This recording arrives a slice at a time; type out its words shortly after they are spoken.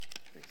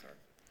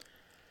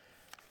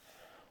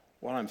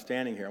while I'm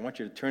standing here, I want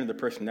you to turn to the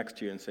person next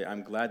to you and say,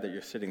 I'm glad that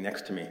you're sitting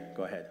next to me.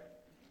 Go ahead.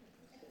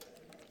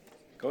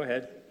 Go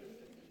ahead.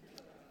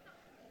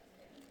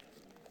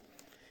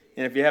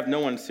 And if you have no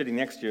one sitting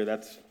next to you,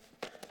 that's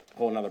a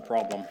whole other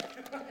problem.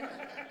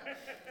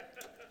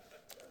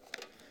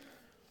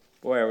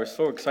 Boy, I was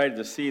so excited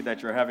to see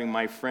that you're having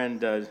my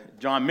friend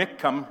John Mick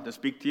come to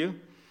speak to you.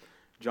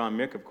 John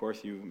Mick, of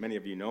course, many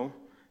of you know.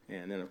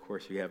 And then, of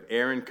course, you have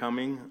Aaron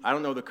coming. I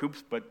don't know the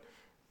Coops, but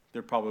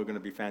they're probably going to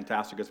be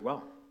fantastic as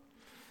well.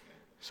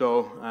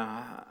 So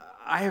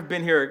I have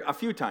been here a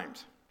few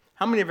times.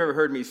 How many have ever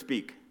heard me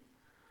speak?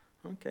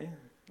 Okay,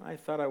 I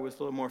thought I was a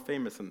little more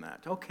famous than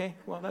that. Okay,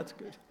 well, that's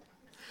good.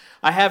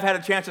 I have had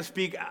a chance to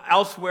speak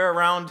elsewhere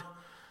around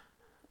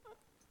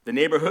the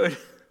neighborhood,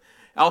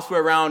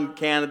 elsewhere around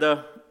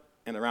Canada,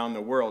 and around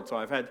the world. So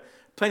I've had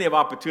plenty of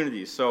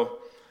opportunities. So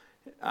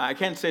I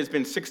can't say it's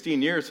been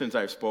 16 years since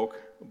I've spoke,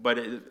 but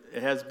it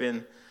has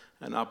been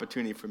an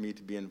opportunity for me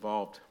to be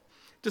involved.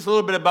 Just a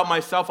little bit about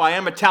myself. I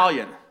am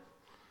Italian.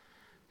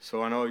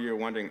 So I know you're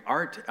wondering,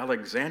 Art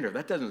Alexander,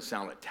 that doesn't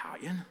sound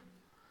Italian.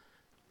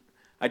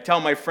 I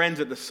tell my friends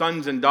at the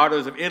Sons and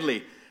Daughters of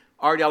Italy,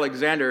 Art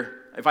Alexander,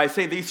 if I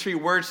say these three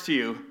words to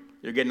you,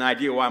 you'll get an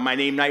idea why my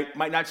name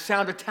might not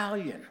sound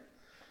Italian.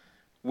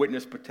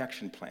 Witness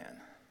protection plan.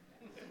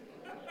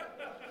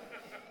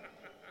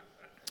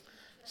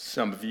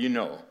 Some of you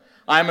know.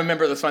 I'm a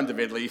member of the Sons of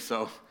Italy,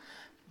 so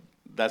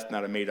that's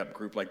not a made-up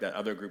group like that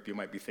other group you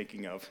might be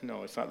thinking of.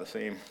 No, it's not the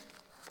same.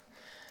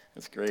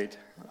 That's great.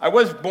 I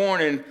was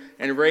born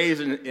and raised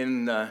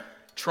in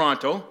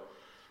Toronto,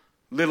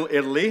 Little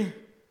Italy,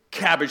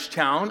 Cabbage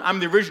Town. I'm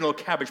the original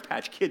Cabbage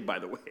Patch Kid, by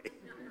the way.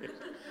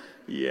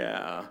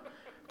 Yeah.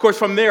 Of course,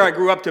 from there, I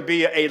grew up to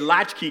be a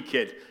latchkey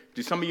kid.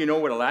 Do some of you know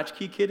what a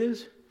latchkey kid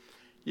is?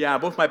 Yeah,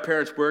 both my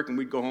parents work, and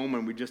we'd go home,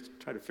 and we'd just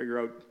try to figure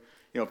out,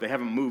 if they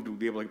haven't moved, we'd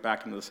be able to get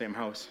back into the same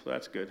house. So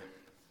that's good.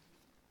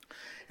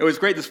 It was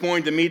great this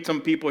morning to meet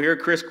some people here.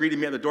 Chris greeted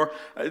me at the door.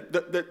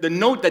 The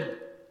note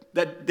that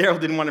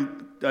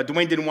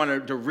Dwayne didn't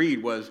want to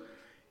read was,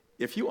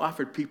 if you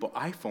offered people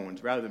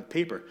iPhones rather than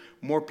paper,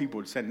 more people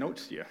would send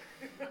notes to you.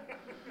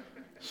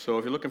 So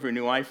if you're looking for a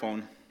new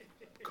iPhone,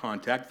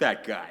 contact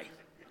that guy.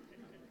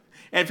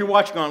 And if you're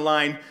watching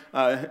online,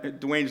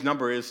 Dwayne's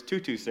number is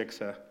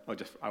 226.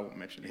 I won't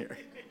mention it here.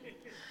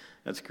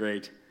 That's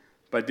great.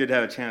 But I did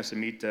have a chance to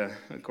meet, of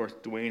course,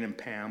 Dwayne and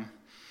Pam,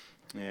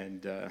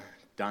 and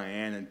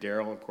Diane and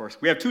Daryl, of course.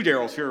 We have two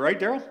Daryls here, right,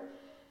 Daryl?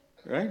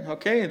 Right?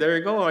 Okay, there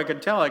you go. I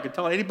could tell.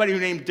 Anybody who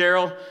named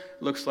Daryl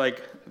looks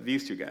like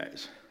these two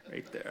guys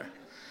right there.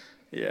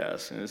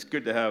 Yes, and it's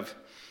good to have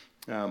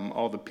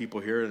all the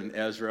people here, and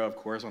Ezra, of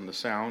course, on the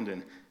sound,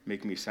 and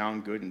making me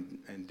sound good,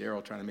 and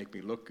Daryl trying to make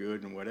me look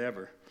good, and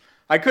whatever.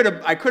 I could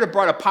have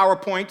brought a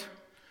PowerPoint,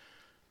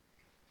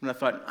 and I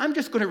thought, I'm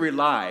just going to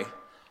rely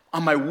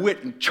on my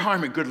wit and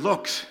charm and good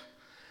looks.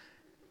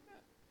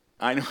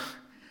 I know.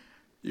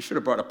 You should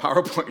have brought a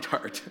PowerPoint,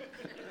 Art.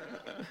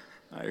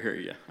 I hear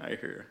you.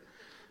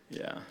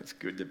 Yeah, it's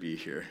good to be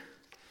here.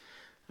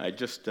 I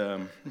just,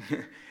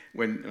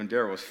 when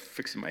Daryl was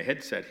fixing my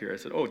headset here, I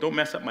said, "Oh, don't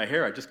mess up my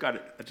hair. I just got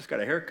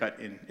a haircut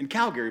in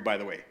Calgary, by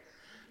the way.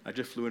 I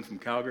just flew in from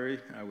Calgary.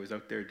 I was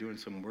out there doing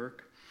some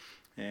work,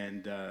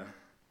 and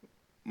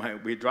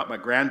we dropped my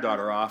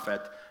granddaughter off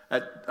at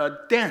a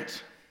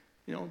dance,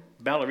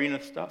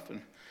 ballerina stuff,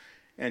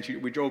 and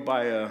we drove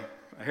by a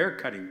hair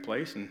cutting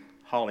place, and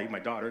Holly, my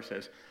daughter,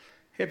 says,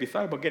 "Hey, have you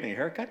thought about getting a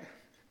haircut?"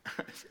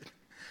 I said,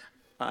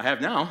 "I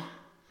have now."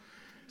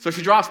 So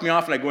she drops me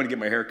off, and I go in to get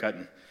my hair cut,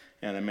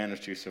 and I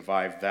managed to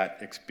survive that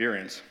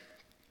experience.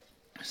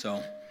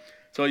 So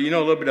you know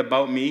a little bit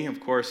about me. Of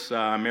course,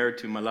 I'm married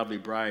to my lovely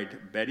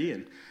bride, Betty,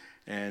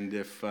 and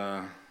if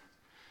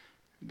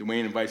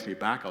Dwayne invites me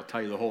back, I'll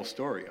tell you the whole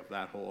story of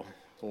that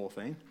whole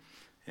thing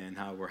and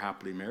how we're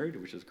happily married,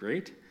 which is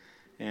great.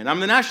 And I'm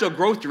the National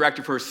Growth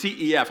Director for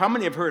CEF. How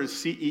many have heard of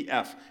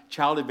CEF,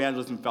 Child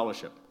Evangelism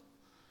Fellowship?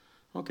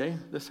 Okay,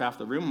 this half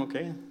the room,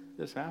 okay,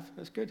 this half,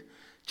 that's good.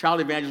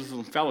 Child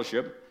Evangelism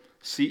Fellowship,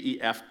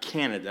 CEF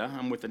Canada,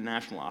 I'm with the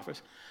national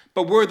office.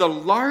 But we're the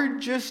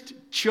largest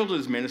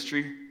children's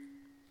ministry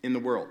in the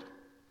world.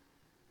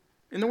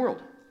 In the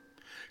world.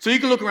 So you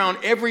can look around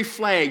every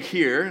flag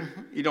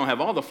here. You don't have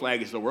all the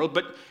flags of the world,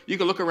 but you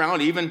can look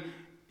around even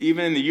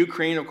in the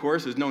Ukraine, of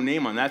course, there's no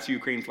name on that. That's the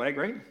Ukraine flag,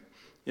 right?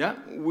 Yeah.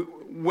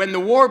 When the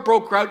war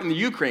broke out in the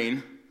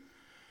Ukraine,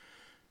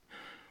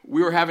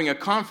 we were having a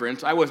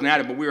conference. I wasn't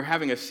at it, but we were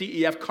having a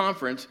CEF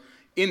conference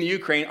in the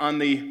Ukraine on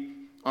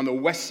the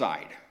west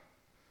side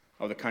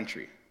of the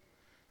country.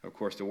 Of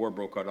course, the war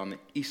broke out on the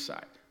east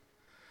side.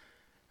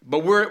 But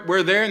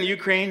we're there in the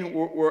Ukraine.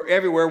 We're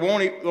everywhere.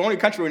 The only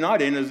country we're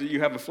not in is you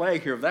have a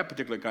flag here of that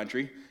particular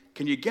country.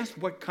 Can you guess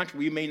what country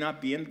we may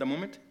not be in at the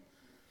moment?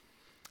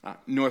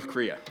 North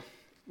Korea.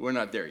 We're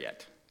not there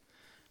yet.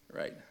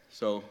 Right?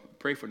 So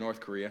pray for North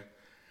Korea.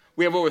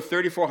 We have over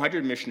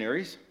 3,400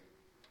 missionaries.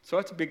 So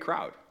that's a big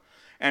crowd.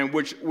 And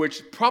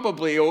which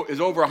probably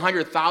is over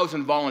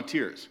 100,000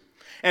 volunteers.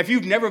 And if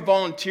you've never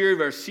volunteered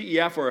or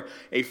CEF or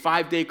a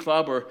 5-day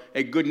club or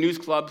a good news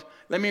club,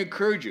 let me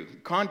encourage you.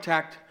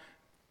 Contact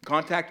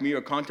me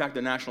or contact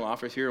the national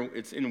office here.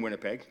 It's in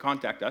Winnipeg.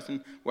 Contact us,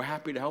 and we're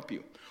happy to help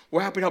you.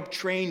 We're happy to help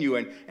train you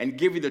and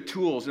give you the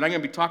tools. And I'm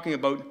going to be talking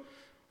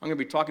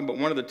about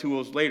one of the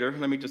tools later.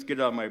 Let me just get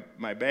it out of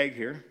my bag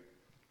here.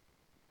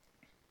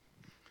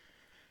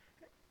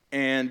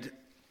 And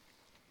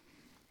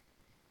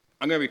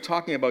I'm going to be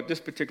talking about this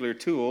particular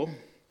tool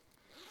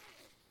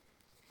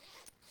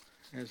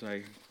as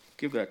I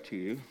give that to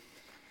you.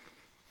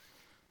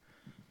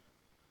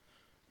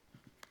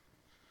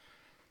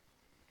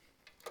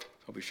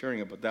 I'll be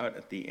sharing about that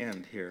at the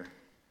end here.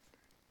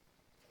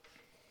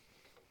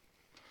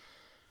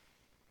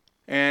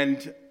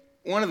 And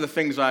one of the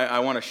things I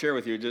want to share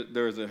with you,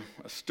 there's a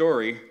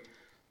story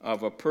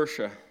of a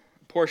Portia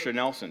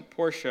Nelson.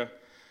 Portia,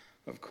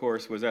 of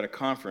course, was at a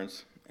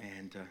conference,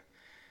 and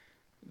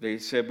they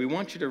said, we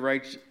want you to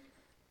write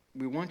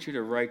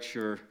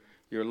your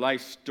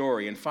life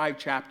story in 5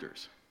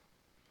 chapters.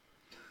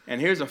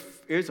 And here's a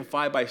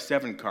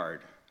 5x7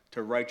 card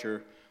to write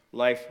your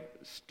life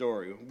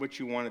story, what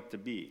you want it to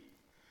be.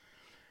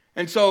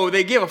 And so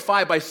they give a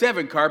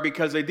 5x7 card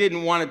because they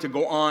didn't want it to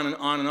go on and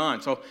on and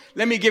on. So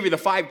let me give you the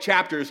 5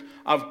 chapters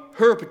of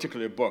her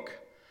particular book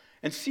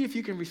and see if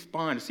you can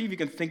respond, see if you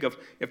can think of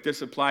if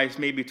this applies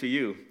maybe to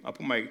you. I'll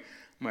put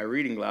my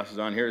reading glasses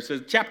on here. It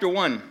says, Chapter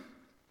 1,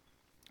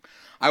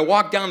 I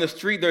walk down the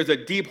street, there's a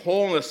deep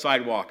hole in the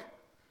sidewalk.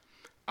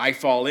 I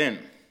fall in.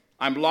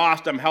 I'm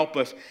lost, I'm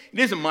helpless. It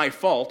isn't my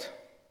fault,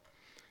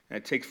 and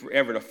it takes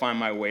forever to find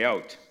my way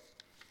out.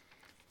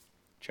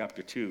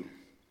 Chapter 2.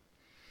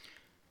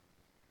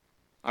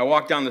 I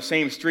walk down the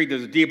same street.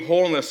 There's a deep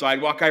hole in the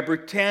sidewalk. I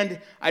pretend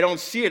I don't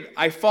see it.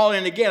 I fall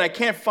in again. I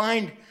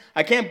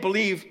can't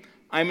believe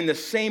I'm in the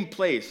same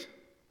place.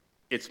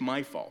 It's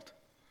my fault.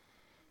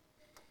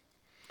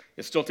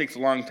 It still takes a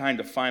long time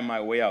to find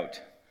my way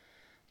out,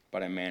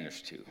 but I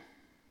managed to.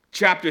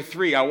 Chapter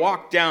 3, I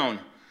walk down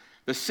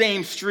the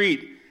same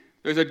street.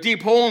 There's a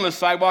deep hole in the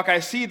sidewalk. I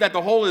see that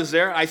the hole is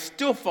there. I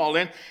still fall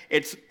in.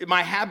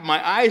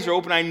 My eyes are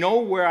open. I know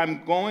where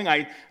I'm going.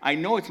 I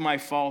know it's my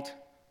fault,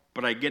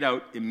 but I get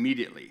out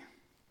immediately.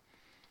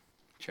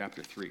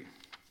 Chapter 3.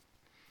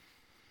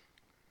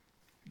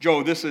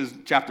 Joe, this is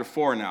chapter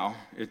 4 now.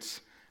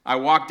 I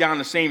walk down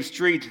the same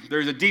street.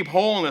 There's a deep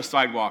hole in the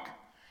sidewalk.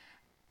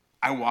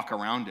 I walk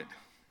around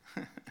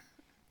it.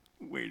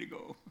 Way to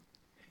go.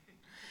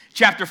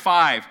 Chapter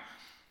 5.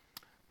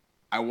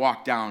 I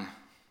walk down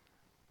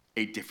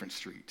a different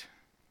street.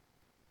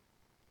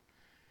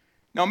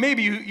 Now,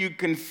 maybe you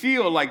can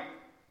feel like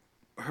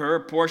her,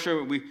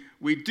 Portia,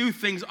 we do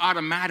things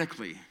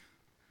automatically.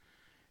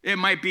 It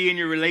might be in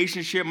your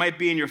relationship, it might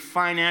be in your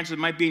finances, it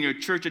might be in your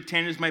church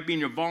attendance, it might be in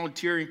your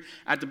volunteering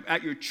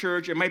at your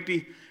church. It might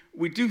be,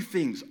 we do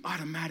things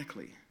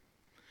automatically.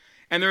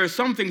 And there are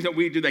some things that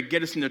we do that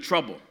get us into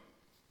trouble.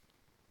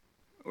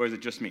 Or is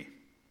it just me?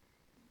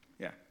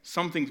 Yeah,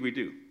 some things we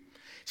do.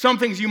 Some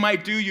things you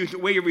might do, the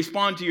way you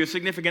respond to your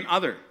significant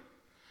other,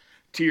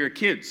 to your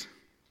kids.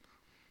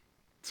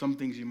 Some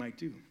things you might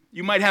do.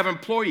 You might have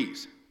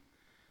employees.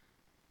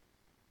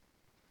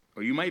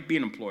 Or you might be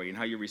an employee in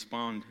how you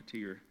respond to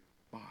your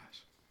boss.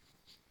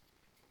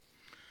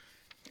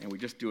 And we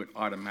just do it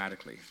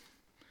automatically.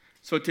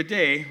 So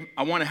today,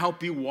 I want to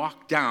help you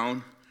walk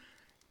down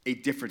a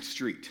different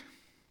street.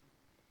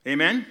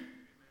 Amen?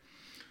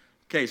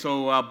 Okay,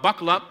 so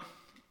buckle up.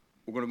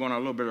 We're going to go on a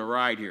little bit of a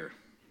ride here.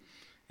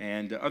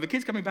 And are the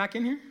kids coming back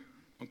in here?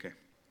 Okay.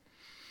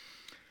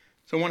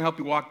 So I want to help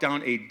you walk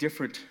down a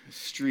different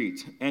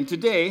street. And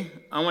today,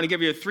 I want to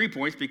give you 3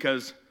 points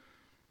because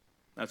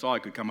that's all I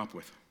could come up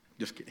with.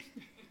 Just kidding.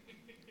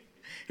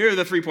 Here are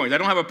the 3 points. I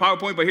don't have a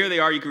PowerPoint, but here they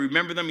are. You can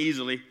remember them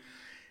easily.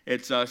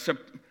 It's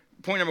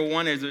point number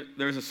 1 is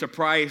there's a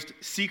surprised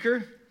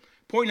seeker.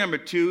 Point number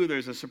 2,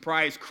 there's a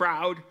surprised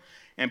crowd.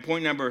 And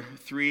point number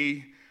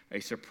 3, a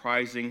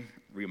surprising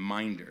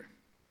reminder.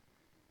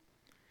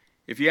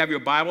 If you have your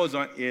Bibles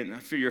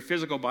for your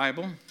physical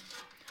Bible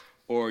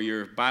or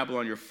your Bible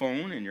on your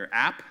phone and your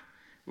app,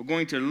 we're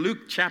going to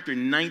Luke chapter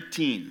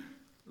 19.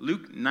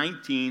 Luke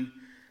 19,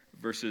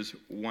 verses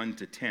 1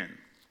 to 10.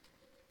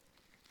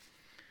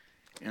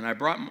 And I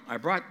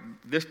brought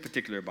this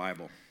particular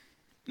Bible.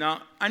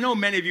 Now, I know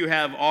many of you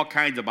have all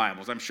kinds of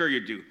Bibles. I'm sure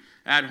you do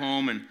at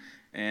home.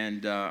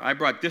 And I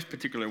brought this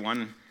particular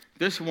one.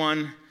 This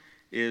one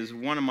is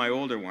one of my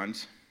older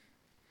ones.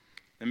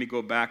 Let me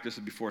go back. This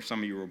is before some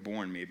of you were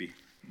born, maybe.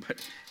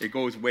 But it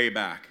goes way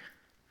back.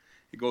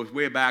 It goes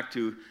way back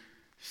to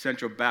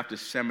Central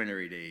Baptist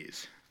Seminary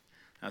days.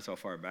 That's how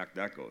far back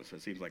that goes.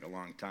 It seems like a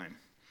long time.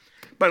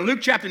 But Luke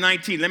chapter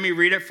 19, let me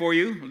read it for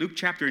you. Luke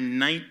chapter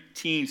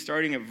 19,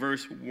 starting at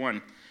verse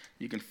 1.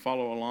 You can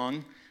follow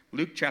along.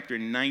 Luke chapter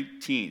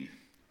 19.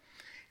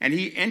 And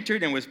he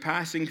entered and was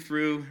passing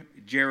through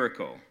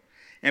Jericho.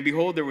 And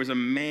behold, there was a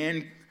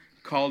man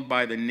called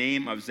by the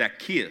name of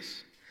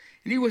Zacchaeus.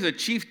 And he was a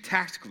chief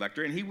tax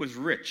collector, and he was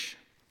rich.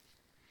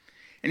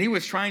 And he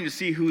was trying to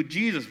see who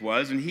Jesus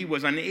was, and he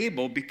was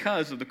unable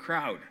because of the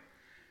crowd,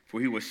 for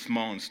he was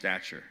small in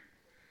stature.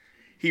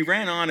 He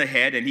ran on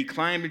ahead, and he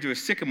climbed into a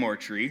sycamore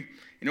tree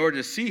in order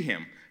to see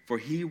him, for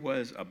he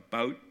was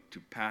about to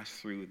pass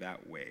through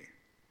that way.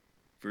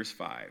 Verse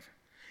 5.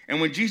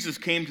 And when Jesus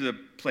came to the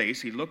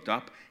place, he looked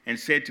up and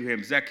said to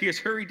him, Zacchaeus,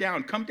 hurry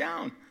down, come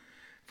down,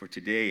 for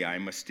today I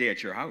must stay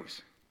at your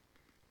house.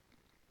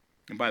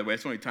 And by the way,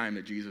 it's the only time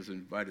that Jesus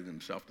invited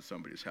himself to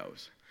somebody's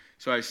house.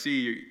 So I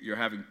see you're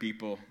having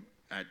people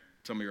at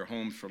some of your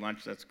homes for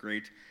lunch. That's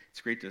great.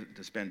 It's great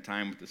to spend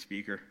time with the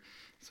speaker.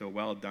 So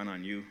well done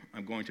on you.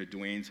 I'm going to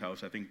Dwayne's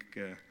house. I think,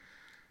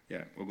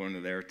 we're going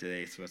to there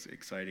today, so that's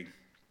exciting.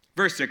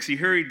 Verse 6, he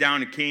hurried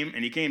down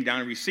and he came down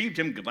and received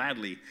him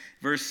gladly.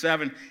 Verse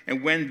 7,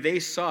 and when they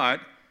saw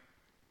it,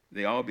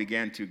 they all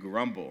began to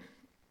grumble.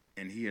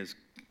 And he has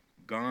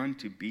gone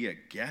to be a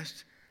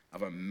guest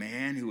of a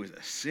man who is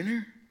a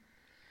sinner?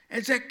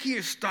 And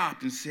Zacchaeus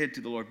stopped and said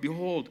to the Lord,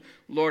 Behold,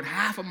 Lord,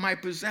 half of my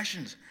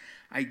possessions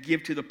I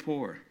give to the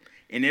poor.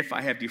 And if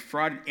I have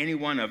defrauded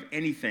anyone of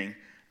anything,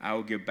 I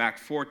will give back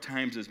 4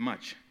 times as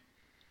much.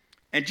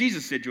 And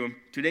Jesus said to him,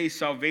 Today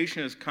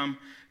salvation has come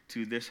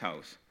to this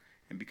house,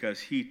 and because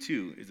he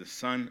too is a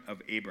son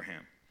of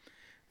Abraham.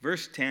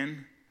 Verse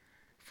 10,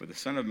 For the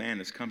Son of Man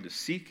has come to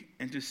seek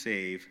and to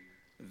save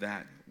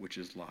that which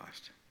is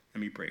lost.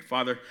 Let me pray.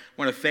 Father,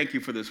 I want to thank you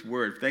for this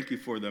word. Thank you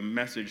for the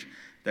message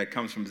that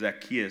comes from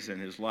Zacchaeus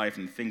and his life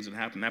and the things that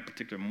happened that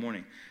particular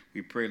morning.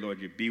 We pray,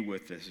 Lord, you be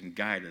with us and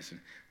guide us. And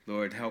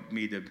Lord, help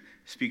me to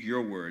speak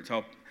your words.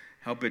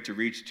 Help it to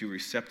reach to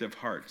receptive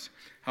hearts.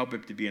 Help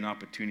it to be an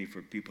opportunity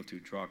for people to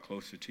draw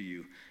closer to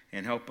you.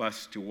 And help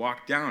us to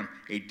walk down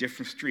a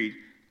different street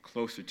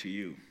closer to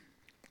you.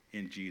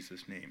 In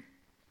Jesus' name.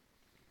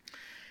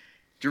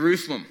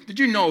 Jerusalem. Did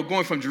you know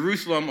going from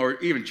Jerusalem, or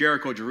even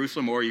Jericho,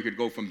 Jerusalem, or you could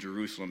go from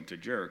Jerusalem to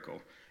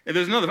Jericho? And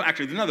there's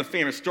another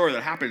famous story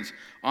that happens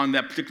on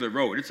that particular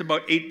road. It's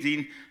about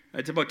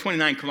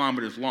 29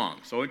 kilometers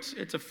long. So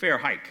it's a fair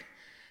hike.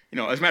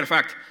 As a matter of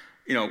fact,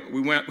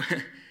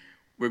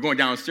 we're going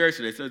downstairs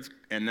today,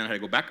 and then I had to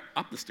go back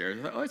up the stairs.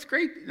 I thought, oh, it's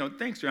great.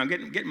 Thanks, John.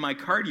 I'm getting my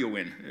cardio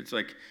in. It's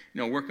like,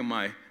 working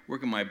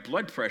my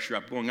blood pressure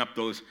up, going up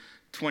those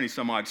 20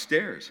 some odd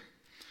stairs.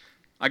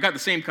 I got the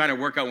same kind of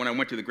workout when I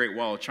went to the Great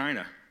Wall of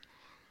China.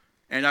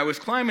 And I was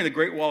climbing the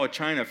Great Wall of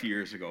China a few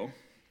years ago.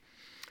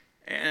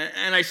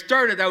 And I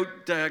started out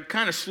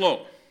kind of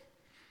slow.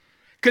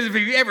 Because if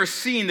you've ever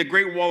seen the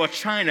Great Wall of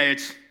China,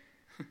 it's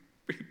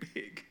pretty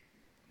big.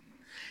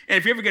 And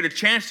if you ever get a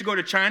chance to go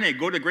to China and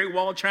go to the Great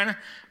Wall of China,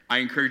 I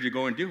encourage you to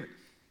go and do it.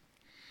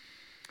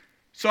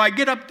 So I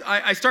get up,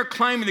 I start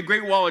climbing the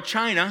Great Wall of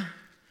China,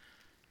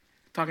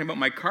 talking about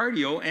my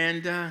cardio,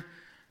 and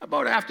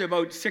after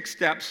about 6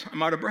 steps,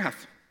 I'm out of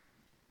breath.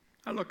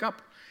 I look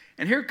up,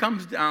 and here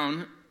comes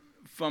down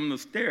from the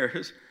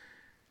stairs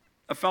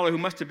a fellow who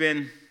must have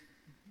been,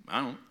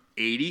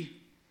 80.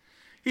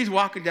 He's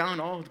walking down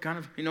all kind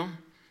of,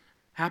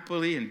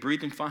 happily and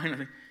breathing fine. I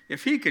think,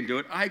 if he can do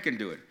it, I can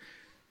do it.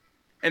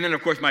 And then,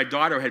 of course, my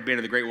daughter had been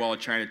to the Great Wall of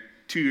China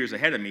 2 years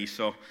ahead of me,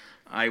 so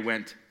I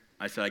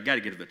said, I got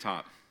to get to the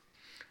top.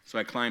 So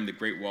I climbed the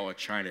Great Wall of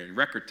China in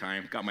record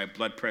time, got my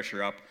blood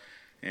pressure up,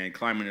 and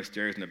climbing the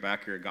stairs in the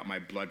back here, got my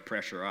blood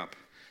pressure up.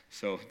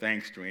 So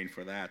thanks, Dwayne,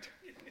 for that.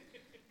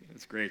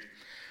 That's great.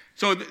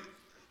 So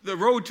the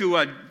road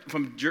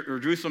from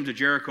Jerusalem to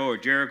Jericho, or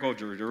Jericho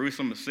to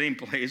Jerusalem, the same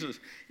places,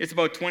 it's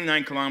about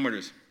 29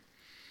 kilometers.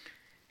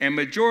 And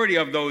majority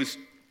of those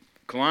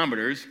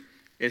kilometers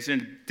is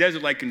in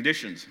desert-like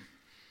conditions.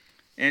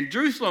 And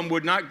Jerusalem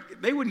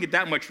wouldn't get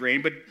that much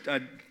rain, but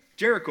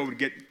Jericho would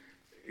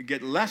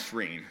get less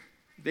rain.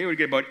 They would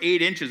get about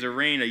 8 inches of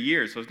rain a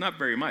year, so it's not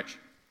very much.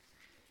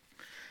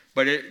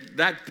 But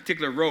that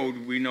particular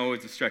road we know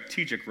is a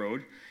strategic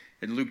road.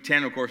 In Luke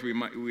 10, of course,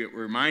 we're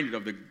reminded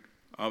of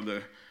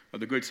the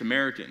Good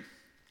Samaritan.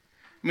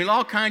 I mean,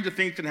 all kinds of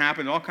things can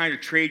happen. All kinds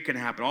of trade can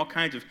happen.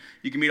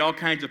 You can meet all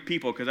kinds of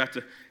people because that's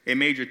a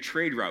major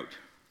trade route.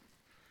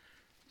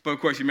 But of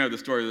course, you remember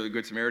the story of the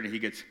Good Samaritan.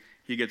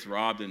 He gets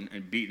robbed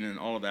and beaten and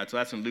all of that. So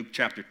that's in Luke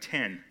chapter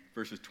 10,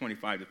 verses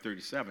 25 to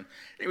 37.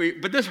 Anyway,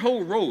 but this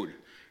whole road,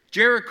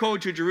 Jericho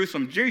to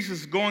Jerusalem,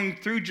 Jesus is going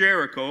through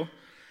Jericho.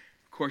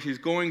 Of course, he's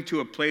going to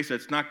a place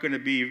that's not going to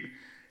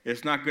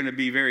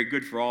be very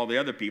good for all the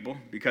other people,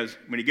 because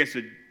when he gets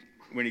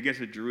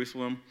to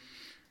Jerusalem,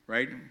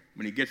 right?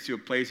 When he gets to a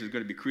place, he's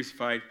going to be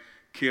crucified,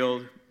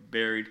 killed,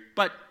 buried.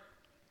 But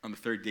on the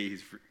 3rd day,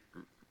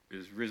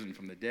 he's risen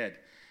from the dead.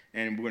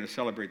 And we're going to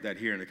celebrate that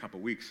here in a couple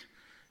of weeks.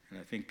 And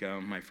I think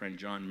my friend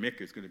John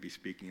Mick is going to be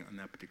speaking on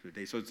that particular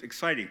day. So it's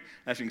exciting.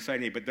 That's an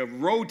exciting day. But the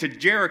road to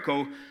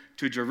Jericho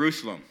to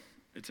Jerusalem,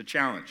 it's a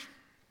challenge.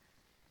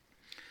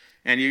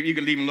 And you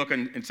can even look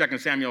in 2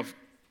 Samuel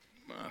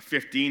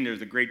 15.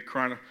 There's a great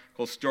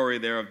chronicle story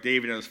there of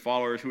David and his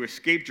followers who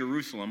escaped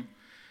Jerusalem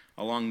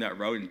along that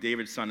road. And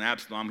David's son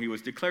Absalom, he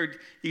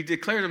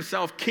declared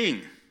himself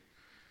king.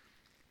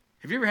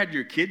 Have you ever had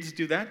your kids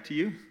do that to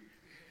you?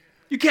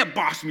 You can't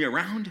boss me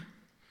around.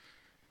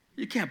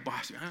 You can't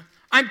boss me.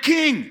 I'm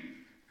king.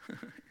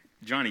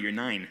 Johnny, you're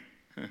 9.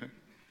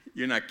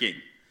 You're not king.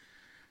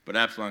 But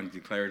Absalom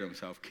declared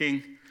himself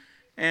king,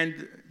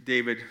 and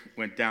David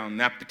went down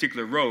that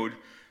particular road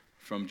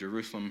from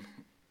Jerusalem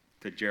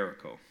to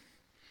Jericho.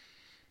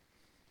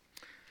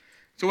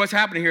 So what's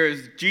happening here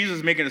is Jesus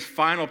is making his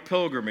final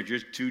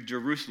pilgrimages to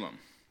Jerusalem.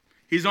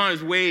 He's on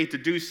his way to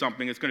do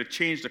something that's going to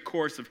change the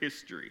course of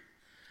history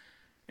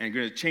and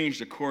going to change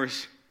the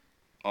course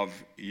of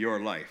your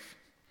life.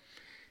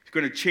 It's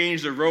going to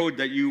change the road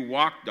that you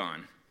walked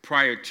on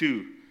prior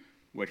to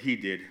what he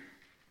did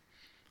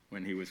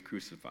when he was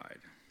crucified.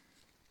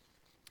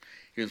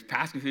 He was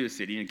passing through the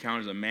city and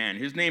encounters a man.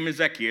 His name is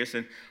Zacchaeus,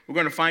 and we're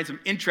going to find some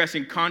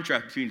interesting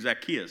contrast between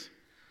Zacchaeus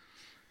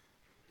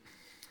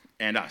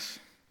and us.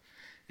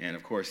 And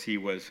of course, he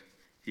was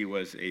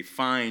a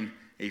fine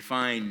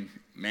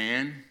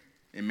man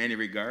in many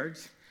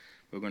regards.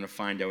 We're going to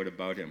find out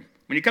about him.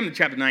 When you come to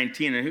chapter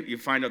 19, and you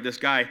find out this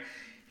guy,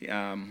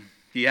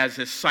 he has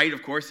his sight,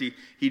 of course. He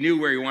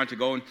knew where he wanted to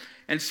go.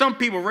 And some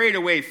people right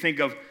away think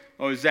of,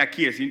 oh,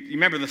 Zacchaeus. You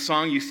remember the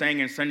song you sang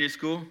in Sunday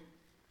school?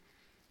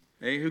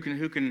 Hey, who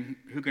can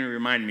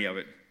remind me of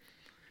it?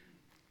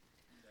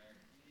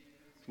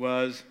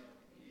 Was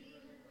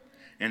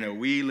and a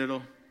wee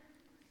little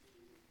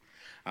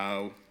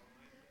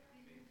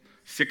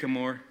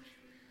sycamore.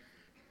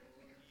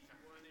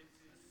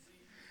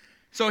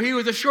 So he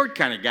was a short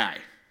kind of guy.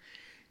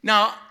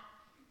 Now,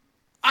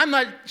 I'm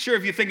not sure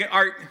if you think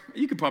Art,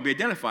 you could probably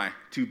identify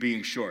to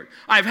being short.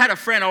 I've had a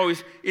friend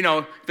always,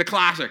 the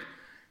classic.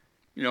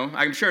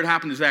 I'm sure it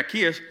happened to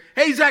Zacchaeus.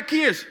 Hey,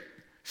 Zacchaeus,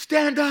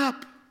 stand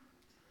up.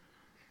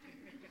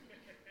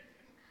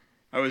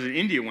 I was in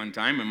India one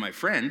time, and my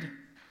friend,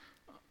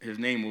 his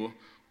name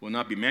will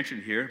not be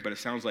mentioned here, but it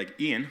sounds like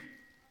Ian.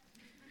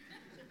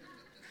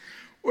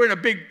 We're in a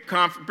big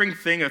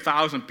thing,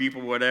 1,000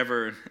 people,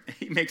 whatever, and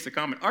he makes a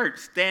comment, Art,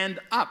 stand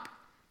up.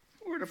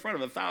 We're in front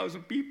of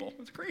 1,000 people.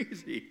 It's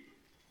crazy.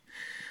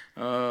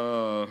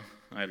 Oh,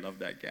 I love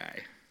that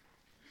guy.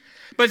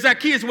 But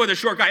Zacchaeus was a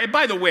short guy. And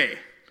by the way,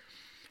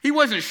 he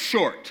wasn't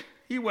short.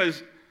 He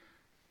was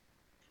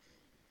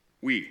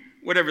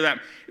whatever that.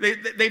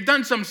 They've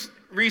done some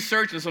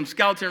research and some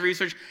skeleton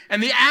research,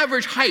 and the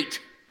average height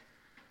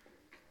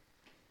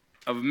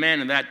of a man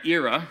in that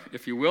era,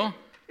 if you will,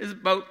 is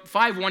about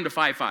 5'1" to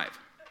 5'5".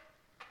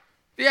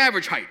 The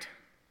average height.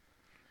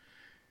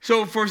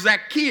 So for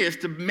Zacchaeus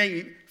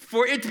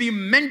for it to be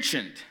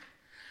mentioned,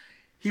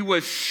 he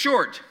was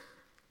short.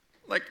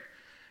 Like,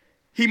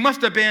 he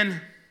must have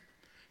been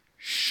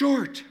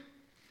short.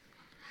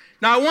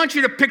 Now, I want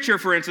you to picture,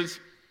 for instance,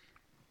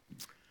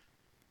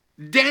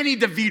 Danny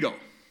DeVito.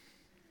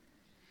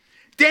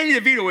 Danny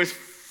DeVito is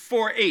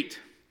 4'8",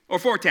 or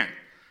 4'10". I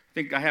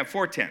think I have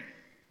 4'10".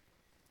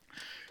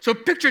 So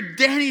picture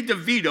Danny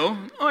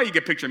DeVito. Oh, you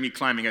can picture me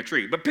climbing a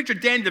tree. But picture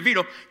Danny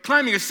DeVito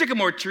climbing a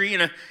sycamore tree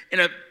in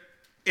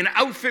an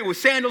outfit with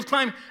sandals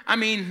climbing. I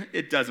mean,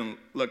 it doesn't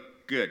look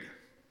good.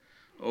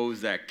 Oh,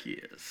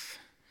 Zacchaeus.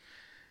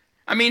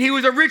 I mean, he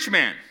was a rich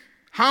man.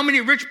 How many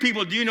rich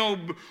people do you know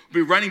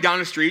be running down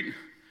the street,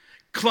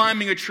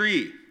 climbing a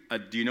tree?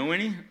 Do you know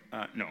any?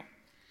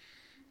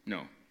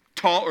 No.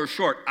 Tall or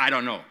short? I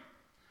don't know.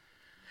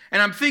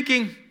 And I'm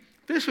thinking,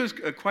 this was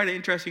quite an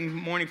interesting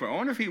morning for him. I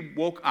wonder if he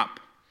woke up.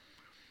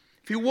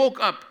 If he woke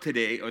up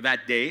today or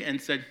that day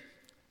and said,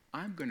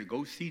 I'm going to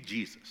go see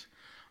Jesus.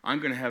 I'm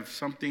going to have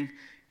something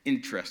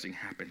interesting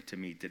happen to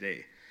me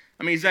today.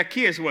 I mean,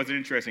 Zacchaeus was an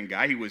interesting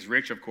guy. He was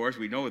rich, of course.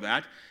 We know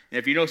that. And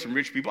if you know some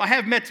rich people, I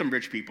have met some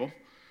rich people.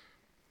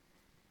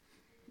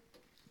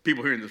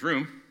 People here in this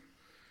room.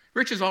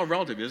 Rich is all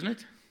relative, isn't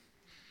it?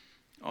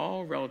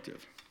 All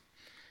relative.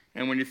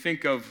 And when you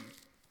think of,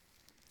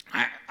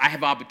 I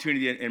have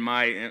opportunity in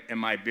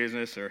my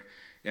business or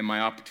in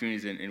my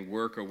opportunities in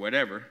work or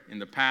whatever. In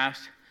the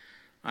past,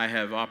 I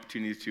have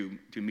opportunities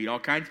to meet all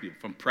kinds of people,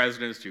 from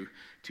presidents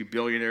to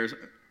billionaires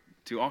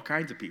to all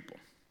kinds of people.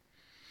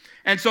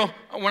 And so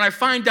when I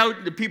find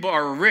out that people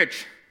are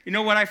rich, you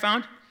know what I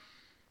found?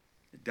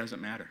 It doesn't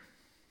matter.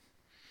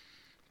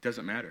 It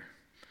doesn't matter.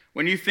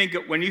 When you think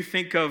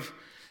of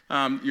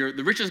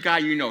the richest guy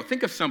you know,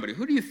 think of somebody.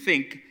 Who do you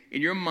think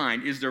in your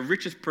mind is the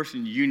richest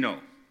person you know?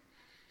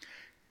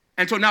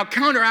 And so now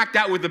counteract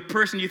that with the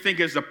person you think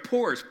is the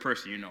poorest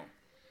person you know.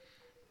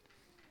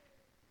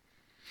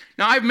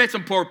 Now, I've met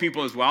some poor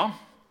people as well.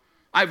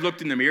 I've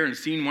looked in the mirror and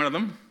seen one of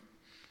them.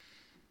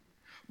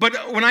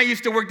 But when I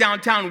used to work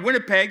downtown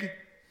Winnipeg,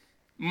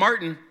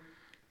 Martin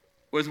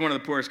was one of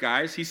the poorest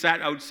guys. He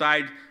sat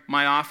outside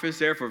my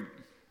office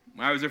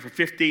I was there for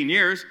 15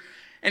 years,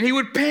 and he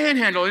would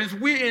panhandle in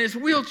his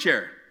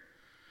wheelchair.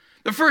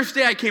 The first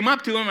day I came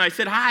up to him, I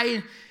said,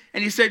 hi,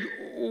 and he said,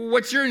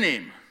 what's your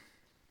name?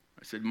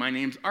 I said, my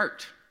name's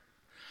Art.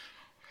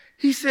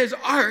 He says,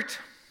 Art,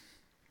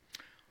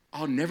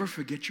 I'll never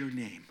forget your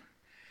name,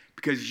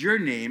 because your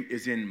name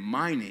is in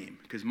my name,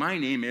 because my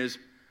name is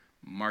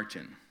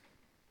Martin.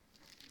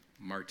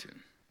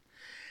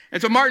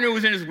 And so Martin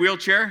was in his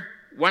wheelchair,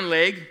 one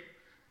leg.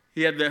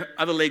 He had the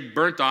other leg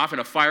burnt off in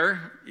a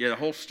fire. He had a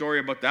whole story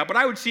about that. But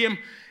I would see him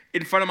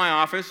in front of my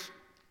office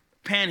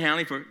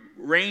panhandling for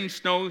rain,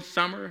 snow,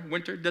 summer,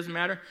 winter, doesn't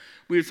matter.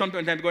 We would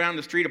sometimes go down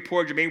the street, a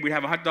Port Jamaica, we'd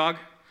have a hot dog.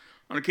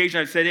 On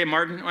occasion, I'd say, hey,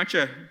 Martin, why don't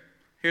you,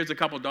 here's a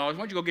couple dollars,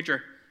 why don't you go get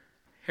your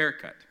hair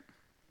cut?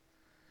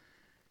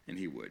 And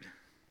he would.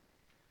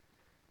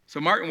 So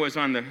Martin was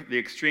on the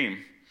extreme.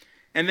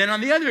 And then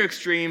on the other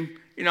extreme,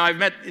 I've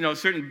met,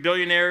 certain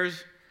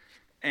billionaires,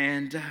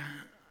 and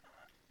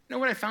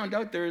what I found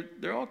out,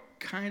 they're all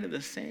kind of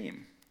the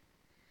same.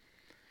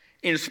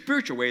 In a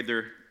spiritual way,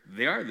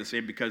 they are the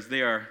same because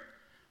they are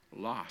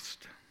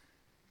lost.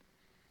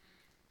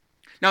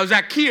 Now,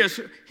 Zacchaeus,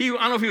 I don't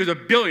know if he was a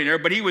billionaire,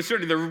 but he was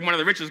certainly one of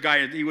the richest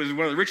guys. He was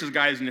one of the richest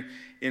guys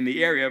in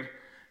the area,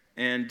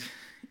 and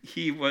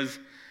he was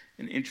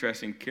an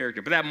interesting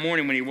character. But that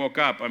morning when he woke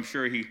up, I'm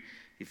sure he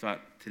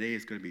thought, today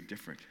is going to be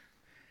different.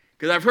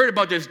 Because I've heard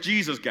about this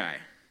Jesus guy.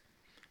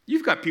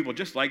 You've got people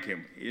just like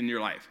him in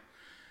your life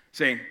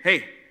saying,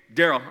 hey,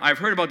 Daryl, I've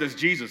heard about this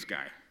Jesus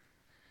guy.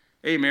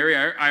 Hey, Mary,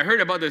 I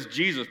heard about this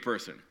Jesus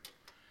person.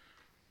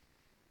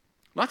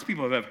 Lots of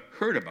people have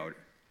heard about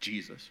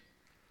Jesus.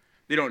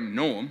 They don't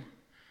know him.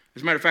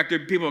 As a matter of fact,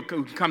 there are people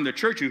who come to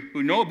church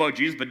who know about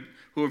Jesus, but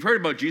who have heard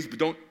about Jesus, but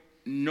don't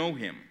know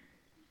him.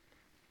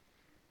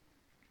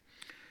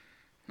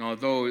 And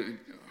although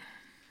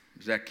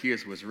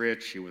Zacchaeus was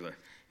rich, he was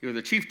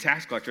a chief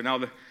tax collector.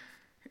 Now,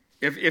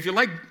 if you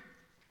like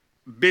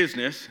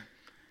business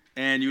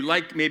and you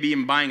like maybe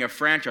even buying a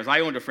franchise,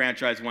 I owned a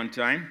franchise one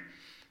time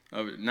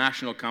of a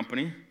national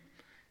company,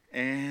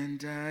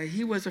 and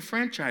he was a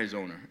franchise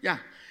owner. Yeah,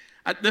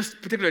 this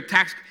particular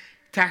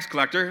tax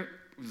collector,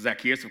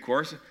 Zacchaeus, of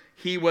course,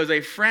 he was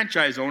a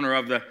franchise owner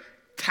of the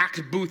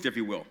tax booth, if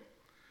you will.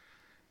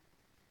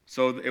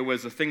 So it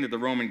was a thing that the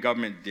Roman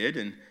government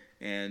did,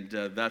 and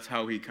that's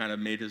how he kind of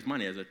made his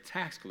money, as a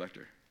tax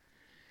collector.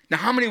 Now,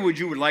 how many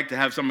would like to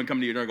have someone come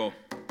to you and go,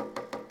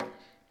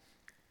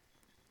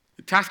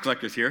 the tax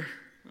collector's here.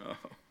 Oh.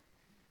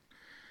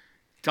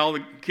 Tell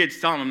the kids,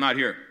 tell them I'm not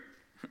here.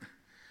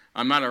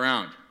 I'm not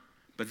around.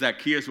 But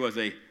Zacchaeus was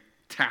a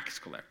tax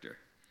collector.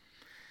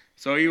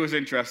 So he was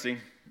interesting.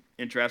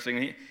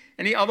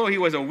 Although he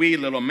was a wee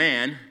little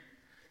man,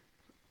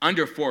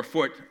 under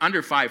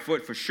 5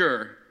 foot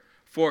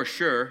for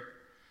sure,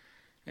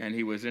 and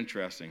he was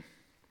interesting.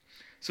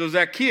 So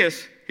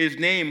Zacchaeus, his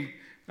name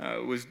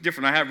was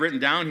different. I have written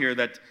down here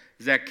that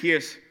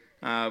Zacchaeus,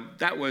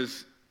 that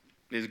was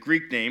his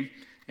Greek name,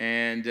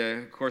 and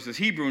of course his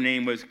Hebrew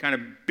name was kind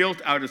of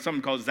built out of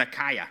something called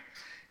Zacchaeus.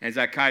 And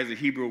Zacchaeus is a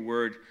Hebrew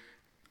word.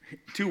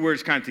 Two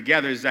words kind of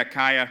together,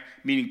 Zacchaeus,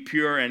 meaning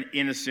pure and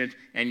innocent,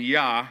 and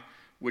Yah,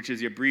 which is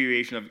the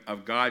abbreviation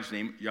of God's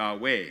name,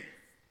 Yahweh.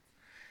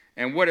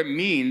 And what it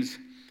means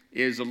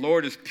is the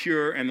Lord is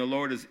pure and the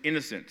Lord is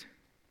innocent.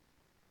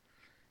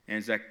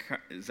 And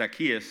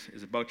Zacchaeus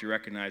is about to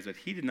recognize that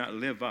he did not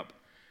live up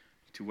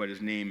to what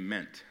his name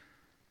meant.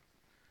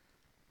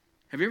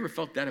 Have you ever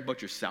felt that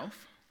about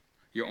yourself?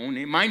 Your own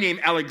name? My name,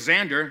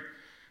 Alexander,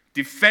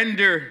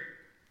 defender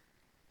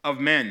of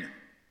men.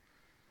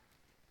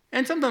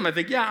 And sometimes I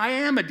think, yeah, I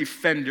am a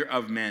defender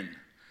of men.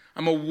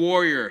 I'm a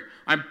warrior.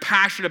 I'm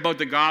passionate about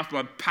the gospel.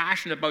 I'm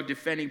passionate about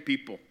defending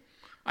people.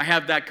 I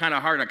have that kind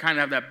of heart. I kind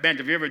of have that bent.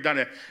 Have you ever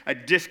done a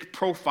disc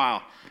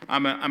profile?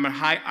 I'm an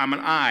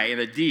I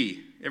and a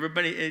D.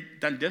 Everybody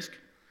done disc?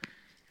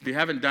 If you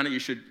haven't done it,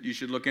 you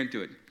should look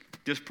into it.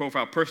 Disc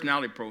profile,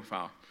 personality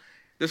profile.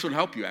 This will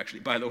help you, actually,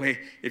 by the way,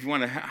 if you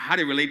want to, how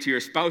to relate to your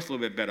spouse a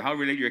little bit better, how to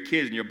relate to your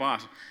kids and your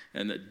boss,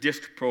 and the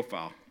disc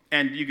profile.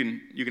 And you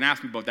can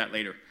ask me about that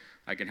later.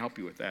 I can help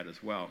you with that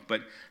as well.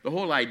 But the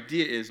whole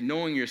idea is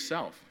knowing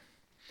yourself.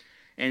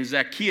 And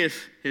Zacchaeus,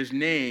 his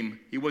name,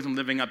 he wasn't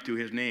living up to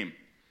his name.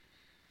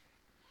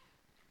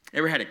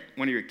 Ever had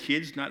one of your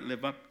kids not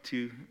live up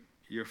to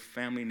your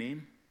family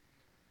name?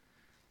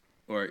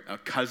 Or a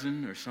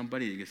cousin or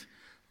somebody that goes,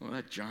 oh,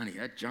 that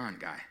John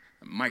guy,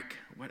 Mike,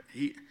 what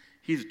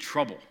he's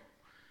trouble.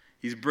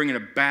 He's bringing a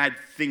bad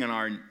thing on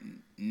our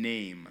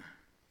name.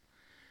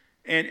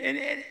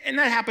 And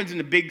that happens in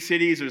the big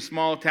cities or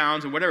small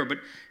towns or whatever, but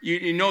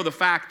you know the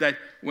fact that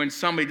when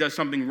somebody does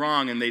something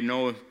wrong and they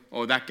know,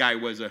 oh, that guy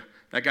was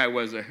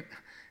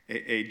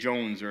a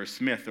Jones or a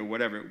Smith or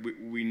whatever,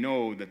 we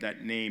know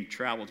that name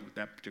travels with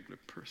that particular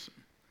person.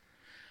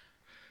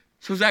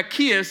 So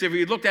Zacchaeus, if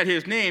you looked at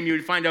his name, you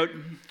would find out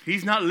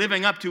he's not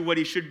living up to what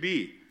he should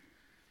be.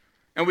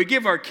 And we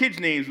give our kids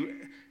names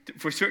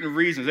for certain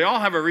reasons. They all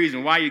have a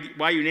reason why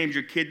you named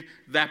your kid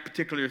that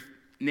particular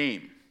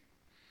name.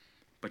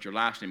 But your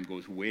last name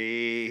goes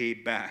way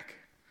back,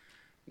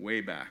 way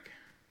back,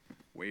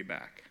 way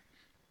back.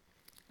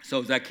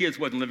 So Zacchaeus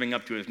wasn't living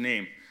up to his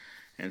name,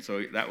 and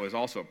so that was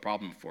also a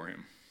problem for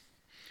him.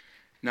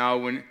 Now,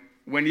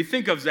 when you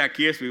think of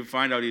Zacchaeus, we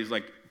find out he's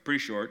pretty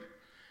short,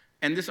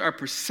 and this is our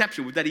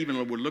perception, what that even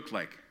would look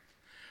like.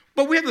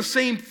 But we have the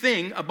same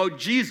thing about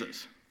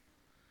Jesus.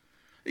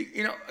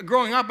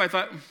 Growing up, I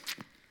thought,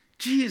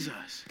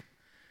 Jesus,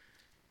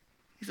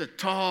 he's a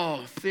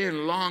tall,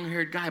 thin,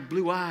 long-haired guy,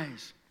 blue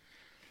eyes.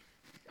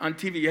 On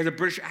TV, he has a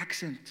British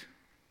accent.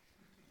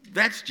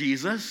 That's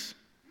Jesus.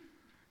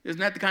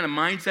 Isn't that the kind of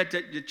mindset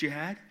that you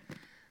had?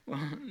 Well,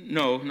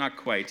 no, not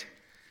quite.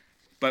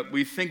 But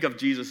we think of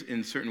Jesus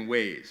in certain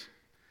ways,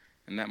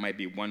 and that might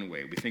be one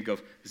way. We think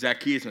of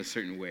Zacchaeus in a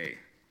certain way.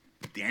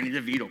 Danny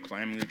DeVito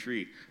climbing the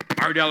tree.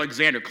 Art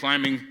Alexander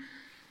climbing.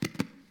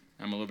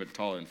 I'm a little bit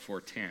taller than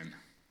 4'10".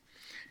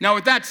 Now,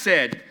 with that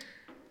said,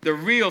 the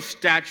real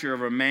stature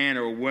of a man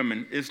or a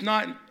woman is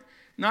not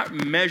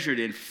measured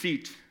in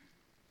feet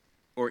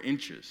or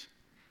inches.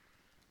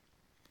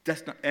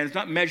 And it's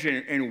not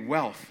measured in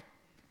wealth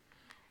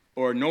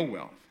or no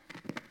wealth.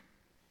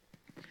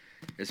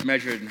 It's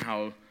measured in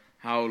how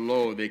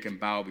low they can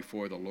bow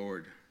before the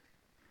Lord.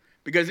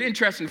 Because the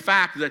interesting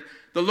fact is that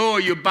the lower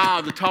you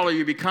bow, the taller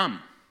you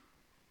become.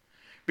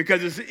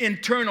 Because it's an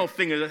internal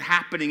thing that's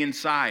happening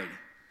inside.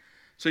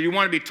 So you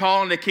want to be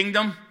tall in the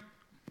kingdom?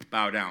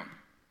 Bow down.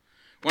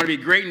 Want to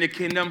be great in the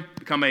kingdom?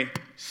 Become a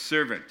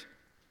servant.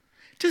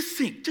 Just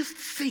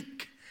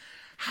think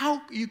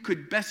how you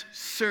could best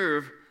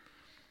serve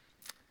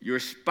your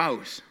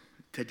spouse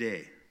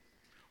today.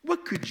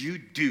 What could you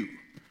do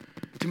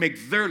to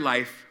make their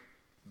life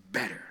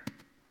better?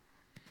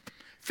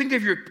 Think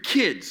of your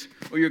kids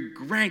or your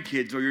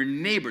grandkids or your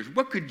neighbors.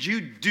 What could you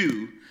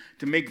do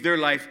to make their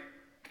life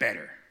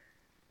better?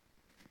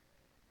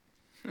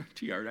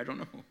 T.R., I don't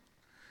know.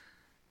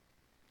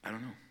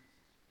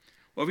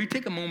 Well, if you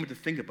take a moment to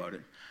think about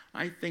it,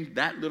 I think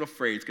that little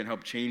phrase can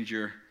help change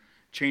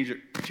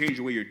the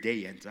way your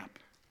day ends up,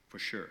 for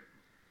sure.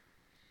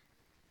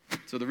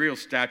 So the real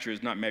stature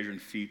is not measured in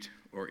feet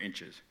or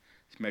inches.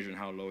 It's measured in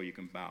how low you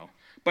can bow.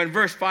 But in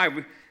verse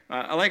 5,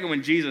 I like it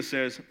when Jesus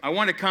says, I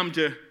want to come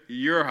to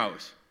your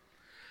house.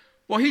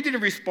 Well, he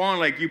didn't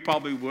respond like you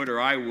probably would or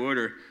I would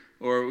or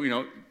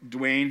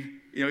Dwayne.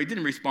 He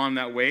didn't respond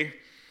that way.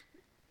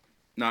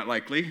 Not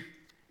likely.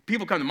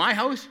 People come to my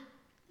house,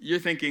 you're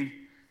thinking,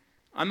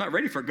 I'm not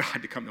ready for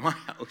God to come to my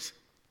house.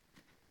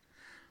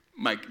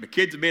 The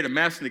kids have made a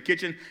mess in the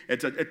kitchen.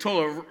 It's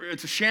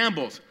a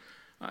shambles.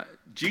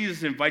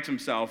 Jesus invites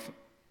himself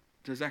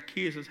to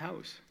Zacchaeus'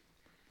 house.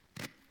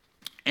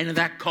 And in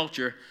that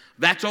culture,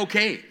 that's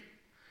okay.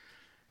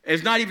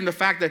 It's not even the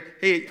fact that,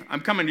 hey,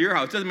 I'm coming to your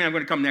house. It doesn't mean I'm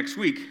going to come next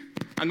week.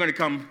 I'm going to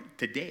come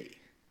today.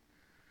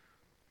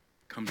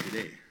 Come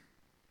today.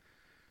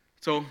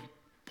 So,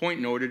 point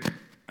noted,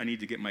 I need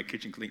to get my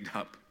kitchen cleaned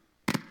up.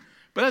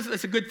 But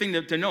that's a good thing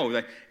to know,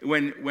 that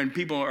when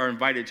people are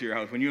invited to your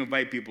house, when you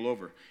invite people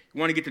over, you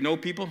want to get to know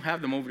people,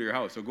 have them over to your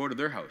house, or go to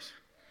their house.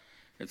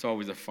 It's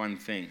always a fun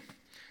thing.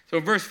 So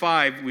in verse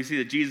 5, we see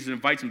that Jesus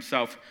invites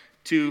himself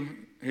to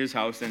his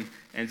house,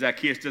 and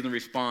Zacchaeus doesn't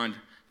respond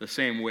the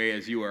same way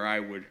as you or I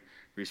would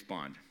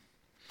respond.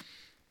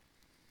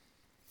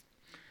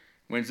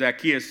 When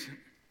Zacchaeus,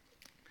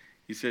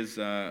 he says,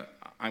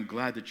 I'm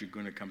glad that you're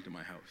going to come to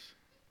my house.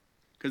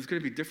 Because it's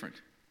going to be different.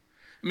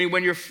 I mean,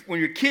 when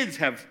your kids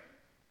have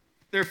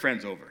their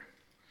friends over,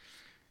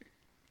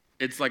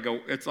 it's like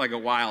a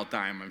wild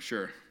time, I'm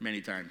sure, many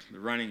times. They're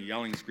running,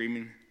 yelling,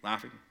 screaming,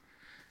 laughing,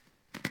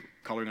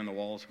 coloring on the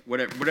walls,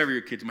 whatever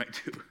your kids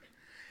might do.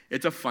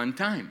 It's a fun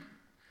time.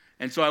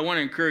 And so I want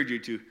to encourage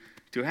you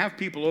to have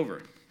people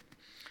over.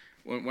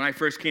 When I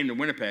first came to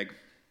Winnipeg,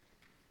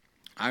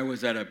 I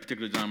was at a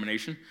particular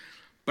denomination,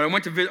 but I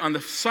went to visit on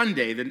the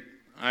Sunday. That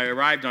I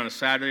arrived on a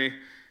Saturday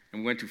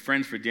and went to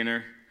friends for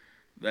dinner.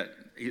 That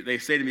they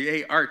say to me,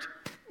 hey, Art,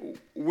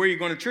 where are you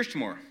going to church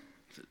tomorrow?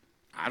 I said,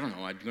 I don't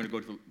know. I'm going to go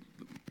to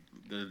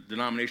the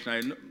denomination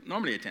I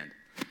normally attend.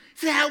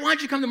 He said, why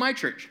don't you come to my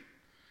church?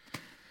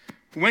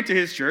 We went to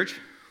his church,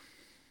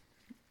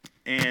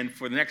 and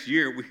for the next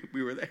year,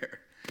 we were there.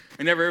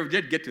 I never ever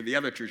did get to the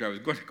other church I was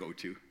going to go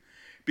to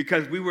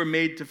because we were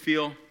made to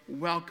feel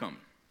welcome.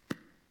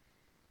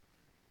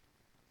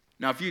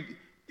 Now,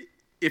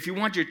 if you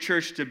want your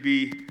church to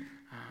be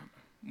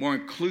more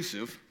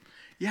inclusive,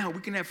 yeah,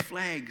 we can have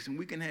flags, and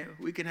we can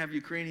have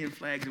Ukrainian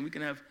flags, and we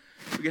can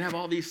have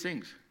all these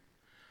things.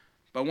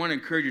 But I want to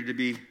encourage you to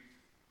be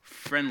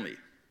friendly.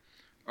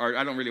 Or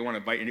I don't really want to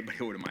invite anybody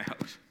over to my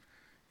house.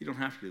 You don't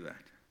have to do that.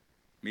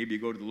 Maybe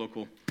you go to the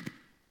local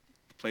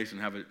place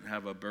and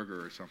have a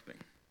burger or something.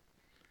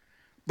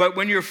 But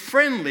when you're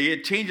friendly,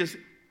 it changes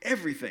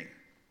everything.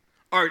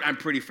 Art, I'm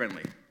pretty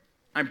friendly.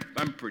 I'm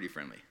pretty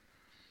friendly.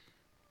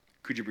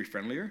 Could you be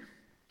friendlier?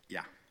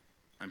 Yeah,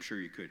 I'm sure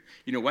you could.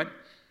 You know what?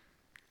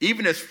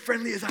 Even as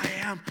friendly as I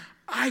am,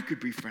 I could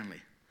be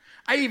friendly.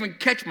 I even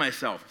catch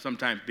myself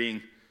sometimes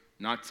being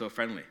not so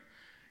friendly.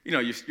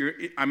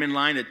 I'm in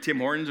line at Tim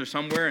Hortons or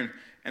somewhere,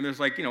 and there's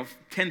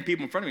 10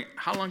 people in front of me.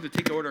 How long does it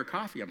take to order a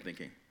coffee, I'm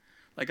thinking?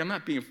 I'm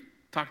not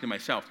talking to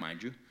myself,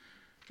 mind you.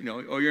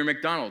 Or you're at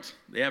McDonald's.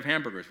 They have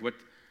hamburgers.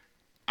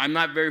 I'm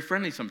not very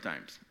friendly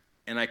sometimes,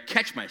 and I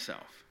catch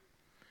myself.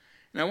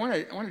 And I want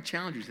to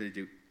challenge you today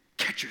to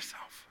catch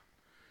yourself.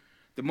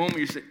 The moment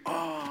you say,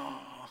 oh,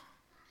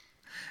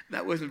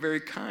 that wasn't very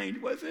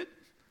kind, was it?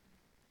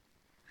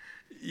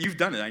 You've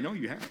done it. I know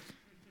you have.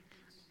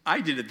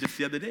 I did it just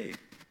the other day.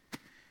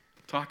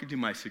 Talking to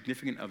my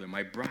significant other,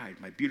 my bride,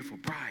 my beautiful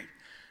bride.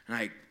 And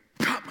I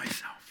caught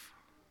myself.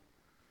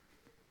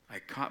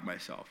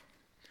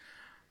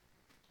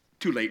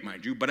 Too late,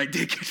 mind you, but I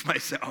did catch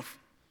myself.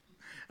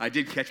 I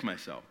did catch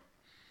myself.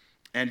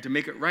 And to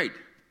make it right.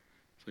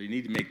 So you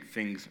need to make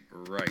things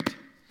right.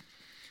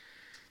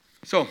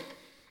 So,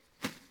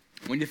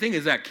 when you think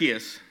of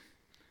Zacchaeus,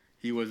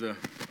 he was a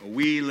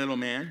wee little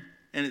man.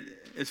 And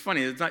it's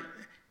funny, it's not,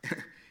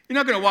 you're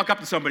not going to walk up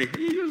to somebody,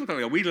 you look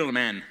like a wee little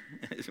man.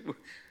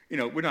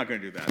 We're not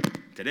going to do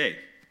that today.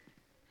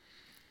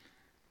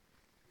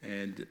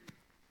 And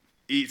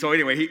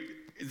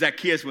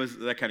Zacchaeus was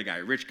that kind of guy,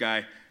 a rich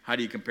guy. How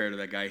do you compare to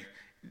that guy?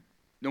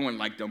 No one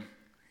liked him.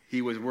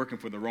 He was working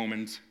for the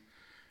Romans.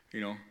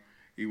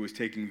 He was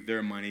taking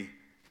their money,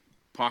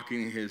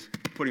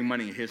 putting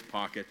money in his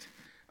pocket.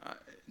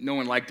 No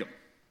one liked him.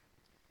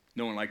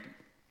 No one liked him.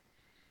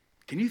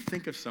 Can you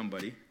think of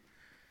somebody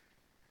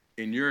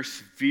in your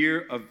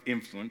sphere of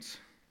influence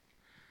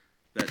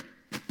that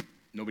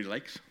nobody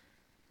likes?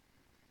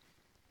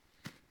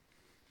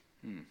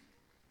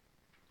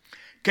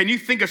 Can you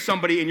think of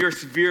somebody in your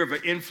sphere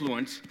of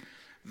influence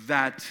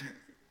that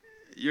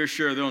you're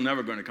sure they're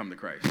never going to come to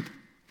Christ?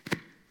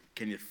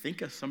 Can you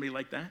think of somebody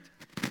like that?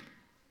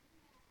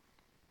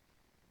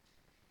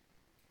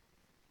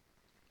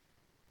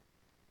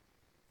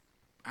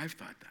 I've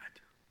thought that.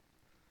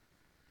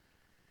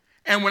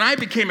 And when I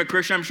became a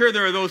Christian, I'm sure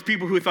there are those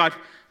people who thought,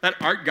 that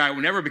art guy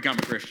will never become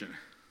a Christian.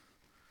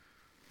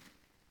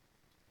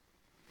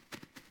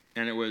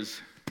 And it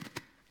was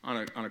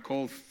on a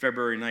cold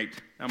February night.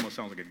 That almost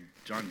sounds like a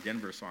John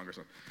Denver song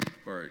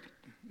or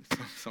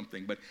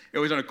something. But it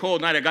was on a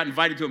cold night. I got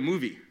invited to a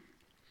movie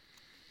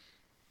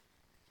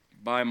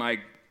by my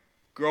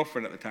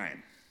girlfriend at the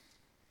time.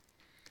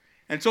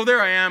 And so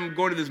there I am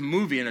going to this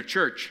movie in a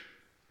church,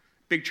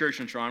 big church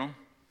in Toronto,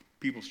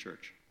 People's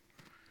Church.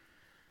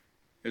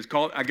 It was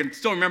called, I can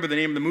still remember the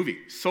name of the movie,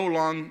 So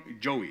Long,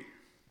 Joey.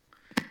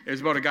 It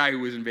was about a guy who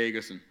was in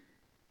Vegas and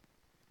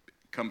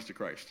comes to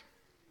Christ.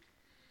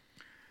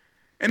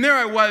 And there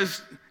I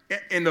was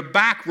in the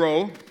back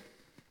row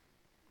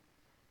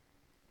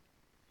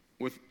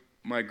with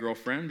my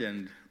girlfriend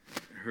and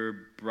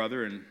her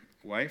brother and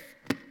wife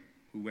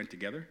who went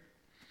together.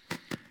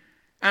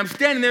 I'm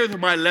standing there with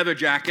my leather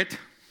jacket,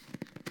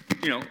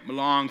 my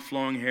long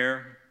flowing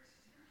hair,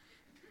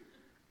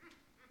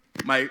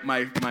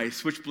 my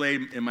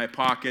switchblade in my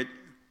pocket,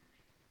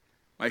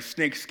 my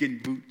snakeskin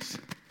boots.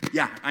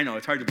 Yeah, I know,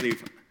 it's hard to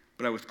believe,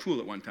 but I was cool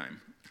at one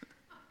time.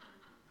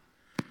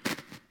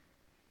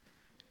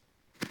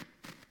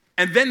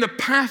 And then the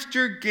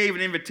pastor gave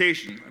an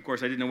invitation. Of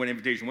course, I didn't know what an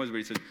invitation was, but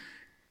he said,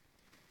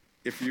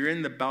 if you're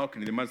in the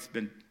balcony, there must have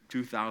been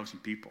 2,000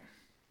 people.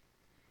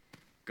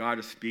 God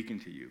is speaking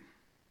to you.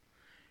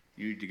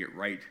 You need to get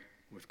right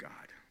with God.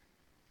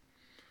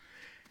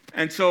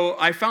 And so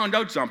I found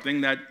out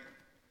something that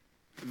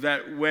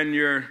when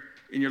you're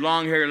in your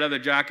long hair, leather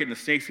jacket, and the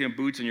snakeskin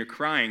boots, and you're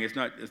crying, it's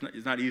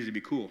not easy to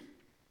be cool.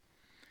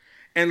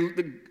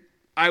 And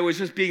I was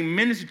just being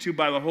ministered to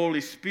by the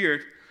Holy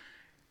Spirit,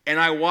 and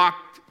I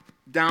walked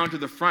down to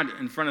the front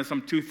in front of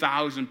some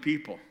 2,000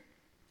 people.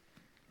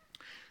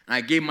 And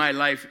I gave my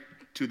life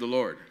to the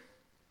Lord,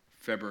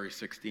 February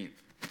 16th,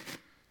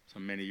 so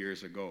many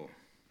years ago.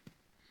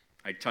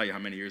 I'd tell you how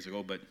many years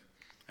ago, but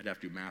I'd have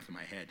to do math in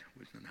my head,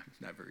 which is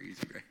not very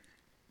easy, right?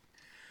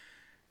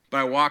 But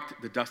I walked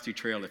the dusty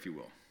trail, if you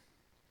will.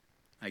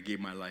 I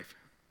gave my life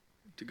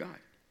to God.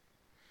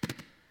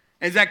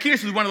 And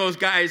Zacchaeus was one of those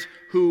guys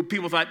who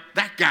people thought,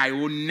 that guy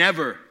will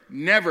never,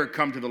 never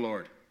come to the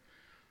Lord.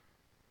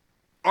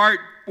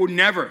 Art will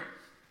never.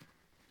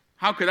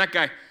 How could that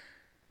guy,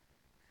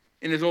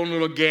 in his own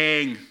little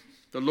gang,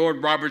 the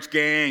Lord Roberts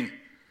gang,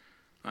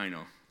 I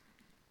know,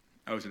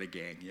 I was in a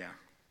gang, yeah.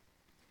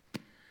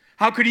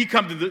 How could he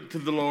come to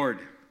the Lord?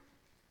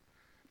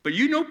 But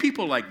you know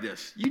people like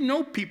this. You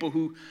know people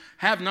who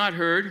have not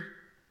heard,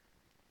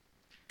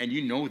 and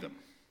you know them.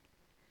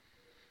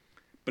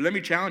 But let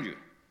me challenge you.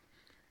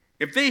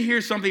 If they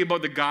hear something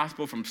about the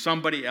gospel from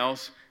somebody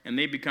else, and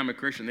they become a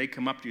Christian, they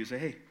come up to you and say,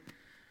 hey,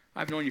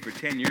 I've known you for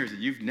 10 years,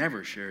 and you've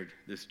never shared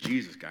this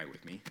Jesus guy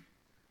with me.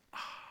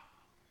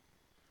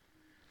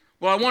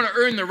 Well, I want to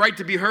earn the right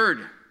to be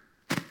heard.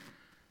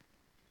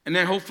 And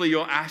then hopefully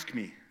you'll ask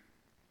me.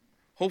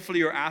 Hopefully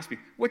you'll ask me,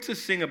 what's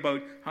this thing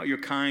about how you're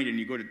kind and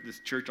you go to this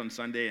church on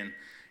Sunday and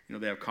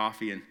they have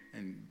coffee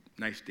and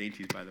nice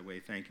dainties, by the way.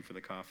 Thank you for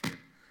the coffee.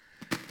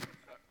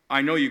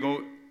 I know you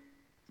go,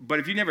 but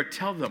if you never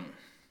tell them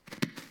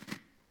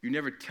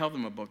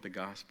about the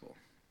gospel,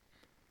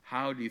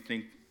 how do you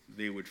think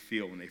they would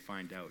feel when they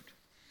find out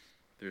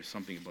there's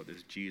something about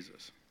this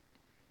Jesus?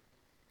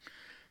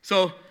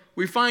 So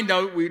we talk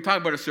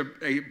about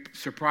a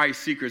surprise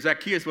seeker.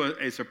 Zacchaeus was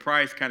a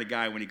surprise kind of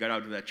guy when he got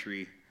out of that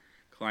tree,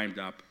 climbed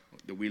up,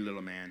 the wee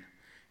little man.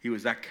 He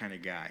was that kind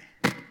of guy.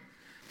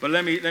 But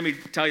let me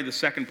tell you the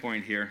second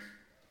point here,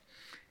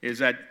 is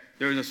that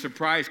there was a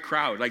surprise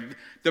crowd. Like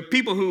the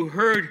people who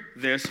heard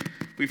this,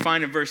 we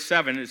find in verse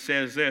 7, it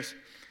says this.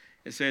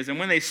 It says, and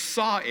when they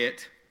saw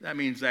it, that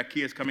means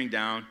Zacchaeus coming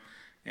down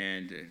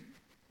and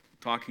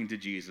talking to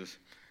Jesus,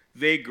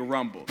 they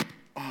grumbled.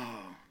 Oh.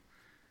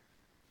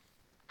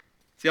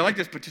 See, I like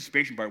this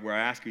participation part where I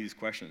ask you these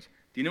questions.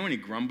 Do you know any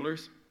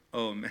grumblers?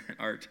 Oh, man,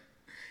 Art.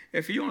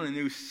 If you only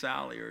knew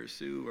Sally or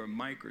Sue or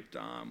Mike or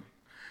Tom,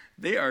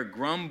 they are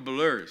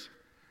grumblers.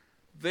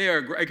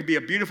 It could be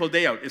a beautiful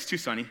day out. It's too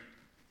sunny.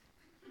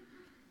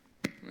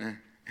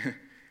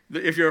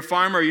 If you're a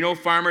farmer, you know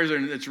farmers,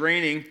 and it's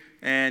raining,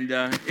 and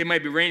it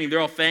might be raining. They're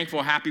all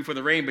thankful, happy for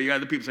the rain, but you got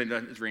other people saying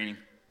that it's raining.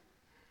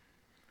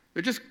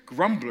 They're just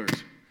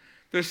grumblers.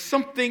 There's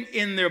something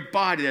in their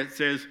body that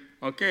says,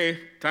 okay,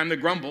 time to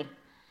grumble.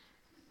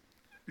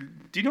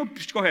 Do you know,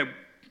 go ahead,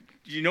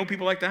 do you know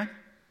people like that?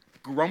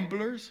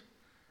 Grumblers?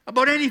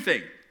 About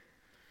anything.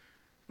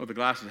 Well, the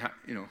glass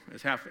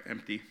is half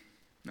empty.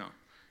 No.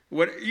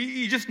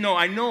 You just know,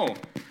 I know.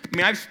 I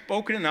mean, I've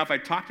spoken enough,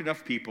 I've talked to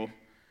enough people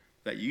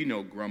that you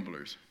know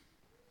grumblers.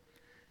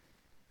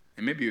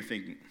 And maybe you're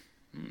thinking,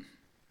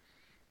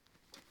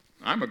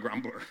 I'm a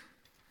grumbler.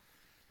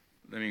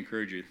 Let me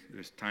encourage you,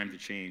 there's time to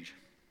change.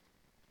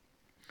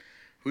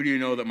 Who do you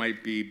know that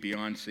might be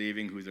beyond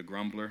saving who's a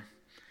grumbler?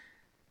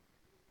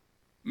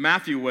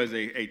 Matthew was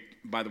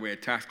by the way, a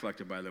tax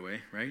collector, by the way,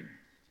 right?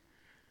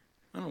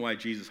 I don't know why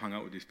Jesus hung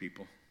out with these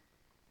people.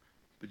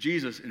 But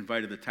Jesus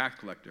invited the tax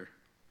collector,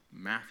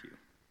 Matthew.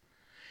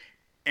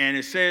 And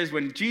it says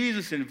when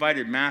Jesus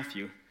invited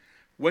Matthew,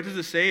 what does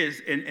it say? Is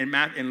in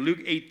Luke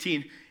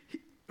 18,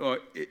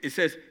 it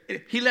says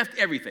he left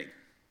everything.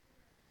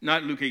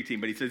 Not Luke 18,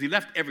 but he says he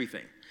left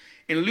everything.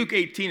 In Luke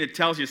 18, it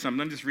tells you something.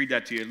 Let me just read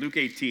that to you. Luke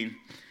 18,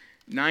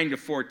 9 to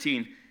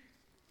 14.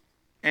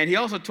 And he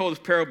also told this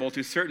parable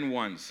to certain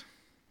ones,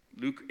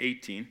 Luke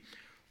 18,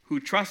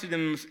 who trusted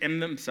in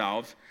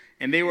themselves,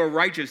 and they were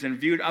righteous and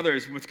viewed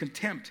others with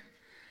contempt.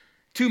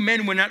 2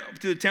 men went up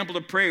to the temple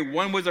to pray.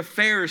 One was a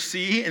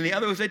Pharisee, and the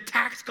other was a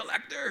tax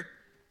collector.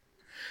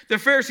 The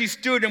Pharisee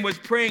stood and was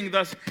praying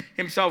thus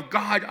himself,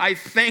 God, I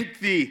thank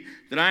thee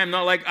that I am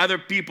not like other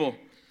people,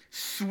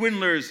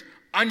 swindlers,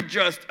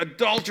 unjust,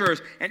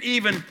 adulterers, and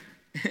even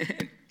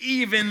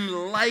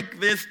like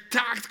this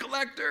tax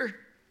collector.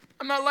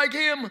 I'm not like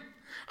him.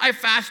 I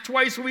fast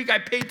twice a week. I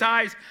pay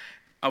tithes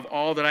of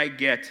all that I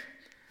get.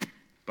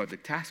 But the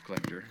tax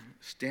collector,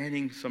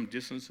 standing some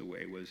distance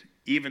away, was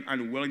even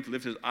unwilling to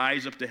lift his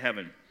eyes up to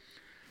heaven,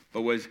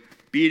 but was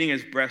beating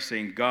his breast,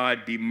 saying,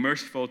 God, be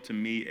merciful to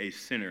me, a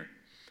sinner.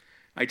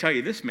 I tell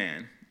you, this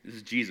man, this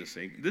is Jesus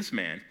saying, this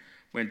man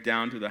went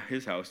down to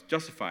his house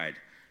justified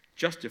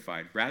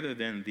rather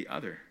than the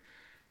other.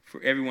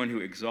 For everyone who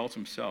exalts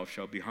himself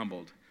shall be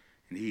humbled,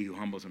 and he who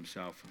humbles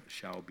himself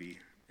shall be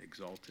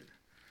exalted.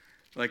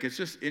 Like, it's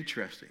just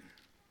interesting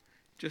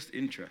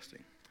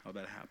how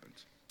that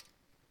happens.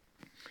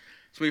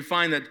 So we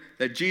find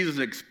that Jesus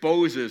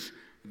exposes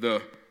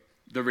the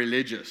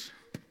religious,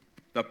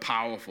 the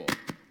powerful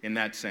in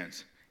that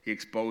sense. He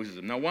exposes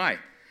them. Now, why?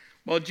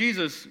 Well,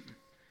 Jesus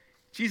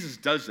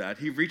does that.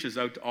 He reaches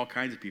out to all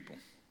kinds of people.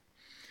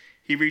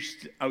 He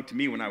reached out to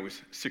me when I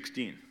was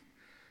 16.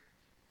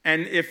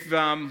 And if,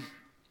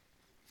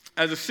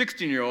 as a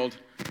 16-year-old,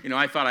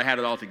 I thought I had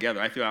it all together.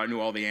 I thought I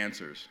knew all the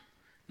answers.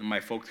 And my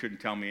folks couldn't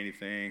tell me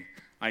anything.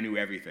 I knew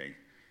everything.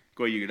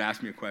 You could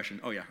ask me a question.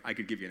 Oh, yeah, I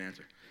could give you an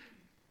answer.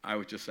 I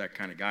was just that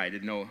kind of guy. I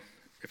didn't know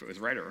if it was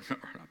right or not,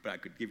 but I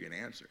could give you an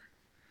answer.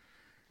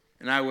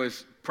 And I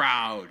was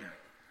proud,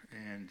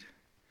 and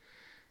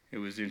it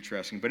was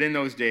interesting. But in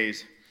those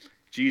days,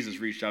 Jesus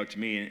reached out to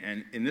me,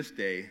 and in this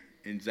day,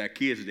 in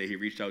Zacchaeus' day, he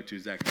reached out to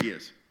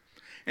Zacchaeus.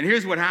 And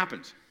here's what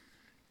happens.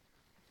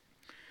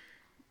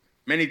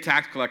 Many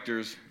tax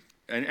collectors,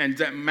 and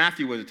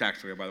Matthew was a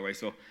tax collector, by the way,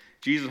 so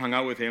Jesus hung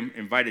out with him,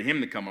 invited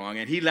him to come along,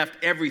 and he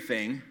left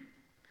everything.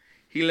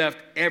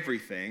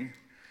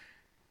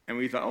 And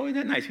we thought, oh, isn't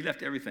that nice? He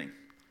left everything.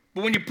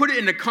 But when you put it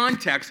into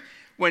context,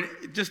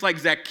 just like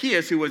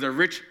Zacchaeus, who was a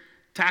rich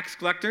tax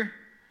collector,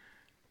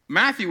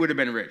 Matthew would have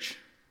been rich.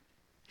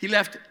 He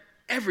left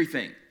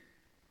everything.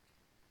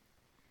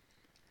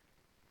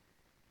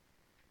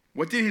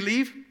 What did he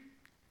leave?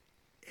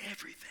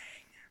 Everything.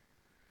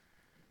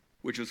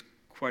 Which was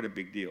quite a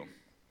big deal.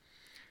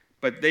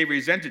 But they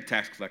resented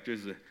tax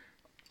collectors,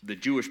 the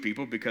Jewish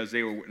people, because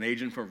they were an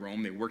agent for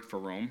Rome. They worked for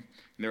Rome.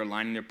 And they were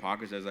lining their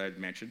pockets, as I had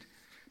mentioned.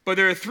 But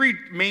there are 3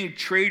 main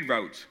trade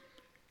routes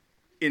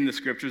in the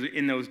scriptures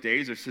in those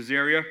days. There's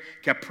Caesarea,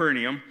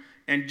 Capernaum,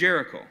 and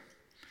Jericho.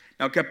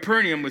 Now,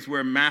 Capernaum was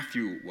where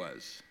Matthew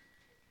was.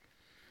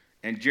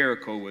 And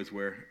Jericho was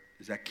where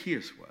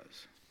Zacchaeus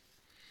was.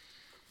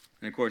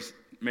 And, of course,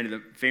 many of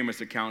the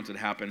famous accounts that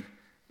happen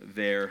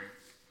there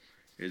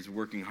is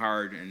working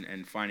hard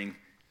and finding,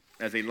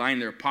 as they line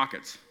their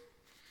pockets.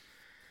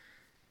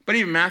 But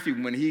even Matthew,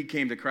 when he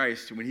came to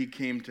Christ, when he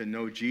came to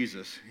know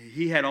Jesus,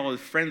 he had all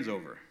his friends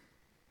over.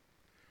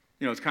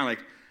 It's kind of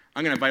like,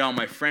 I'm going to invite all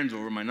my friends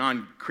over, my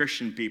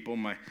non-Christian people,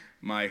 my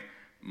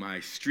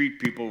street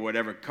people,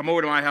 whatever. Come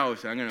over to my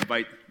house. I'm going to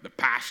invite the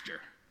pastor.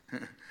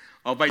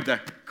 I'll invite the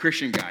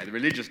Christian guy, the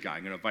religious guy.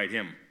 I'm going to invite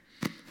him.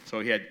 So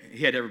he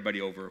had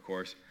everybody over, of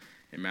course,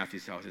 in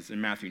Matthew's house. It's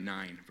in Matthew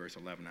 9, verse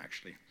 11,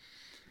 actually.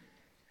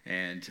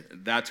 And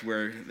that's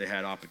where they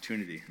had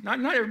opportunity.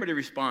 Not everybody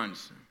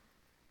responds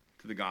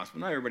to the gospel.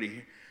 Not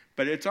everybody.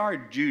 But it's our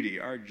duty,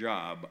 our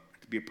job,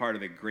 to be a part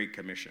of the Great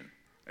Commission.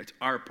 It's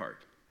our part.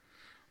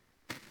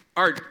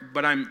 Art,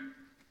 but I'm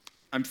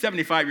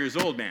 75 years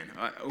old, man.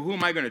 Who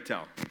am I going to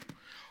tell?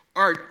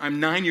 Art, I'm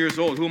 9 years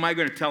old. Who am I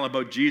going to tell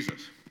about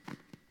Jesus?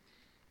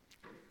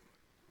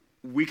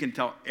 We can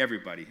tell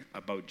everybody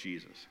about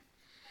Jesus.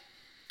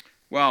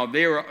 Well,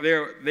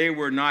 they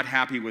were not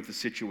happy with the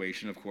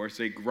situation, of course.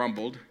 They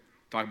grumbled.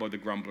 Talk about the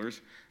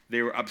grumblers.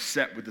 They were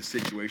upset with the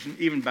situation,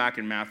 even back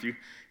in Matthew,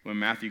 when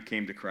Matthew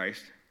came to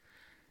Christ.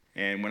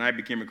 And when I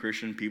became a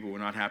Christian, people were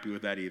not happy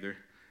with that either.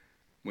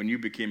 When you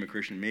became a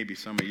Christian, maybe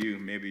some of you,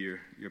 maybe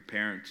your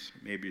parents,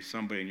 maybe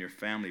somebody in your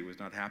family was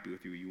not happy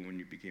with you when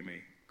you became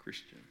a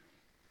Christian.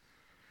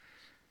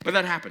 But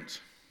that happens.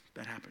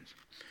 That happens.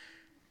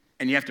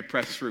 And you have to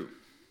press through.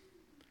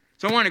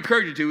 So I want to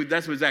encourage you to,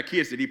 that's what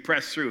Zacchaeus did. He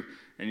pressed through.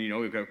 And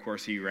of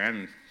course, he ran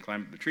and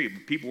climbed up the tree.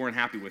 But people weren't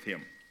happy with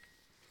him.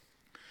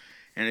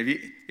 And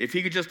if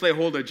he could just lay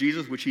hold of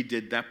Jesus, which he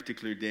did that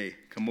particular day,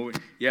 come over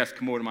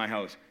to my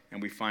house.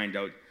 And we find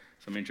out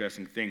some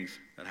interesting things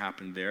that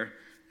happened there.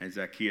 And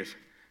Zacchaeus,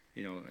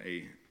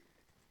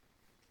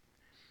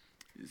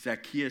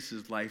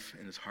 Zacchaeus' life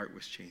and his heart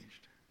was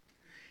changed.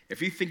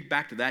 If you think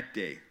back to that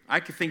day, I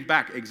could think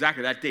back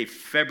exactly that day,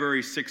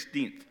 February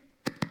 16th.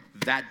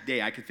 That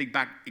day, I could think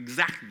back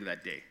exactly to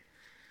that day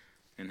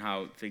and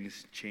how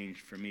things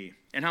changed for me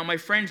and how my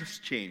friends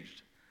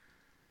changed.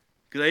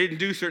 Because I didn't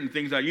do certain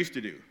things I used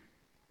to do.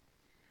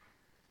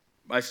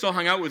 I still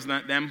hung out with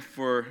them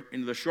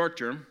in the short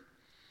term.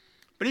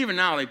 But even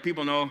now, like,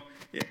 people know,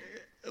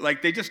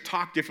 like, they just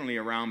talk differently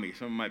around me.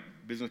 Some of my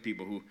business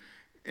people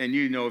and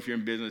if you're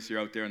in business,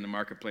 you're out there in the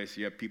marketplace,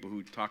 you have people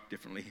who talk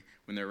differently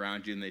when they're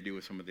around you than they do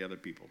with some of the other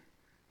people.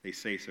 They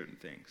say certain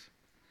things.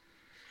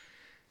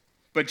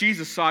 But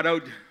Jesus sought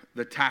out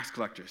the tax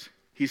collectors.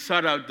 He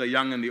sought out the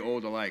young and the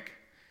old alike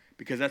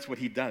because that's what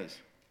he does.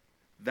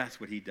 That's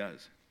what he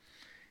does.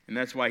 And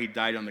that's why he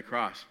died on the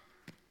cross.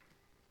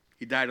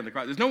 He died on the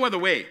cross. There's no other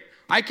way.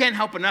 I can't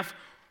help enough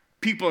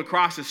people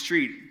across the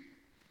street.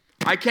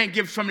 I can't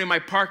give somebody my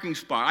parking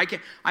spot.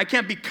 I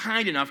can't be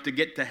kind enough to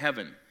get to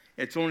heaven.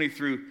 It's only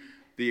through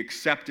the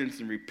acceptance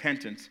and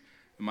repentance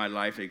of my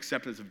life, the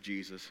acceptance of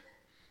Jesus,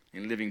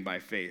 and living by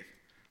faith.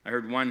 I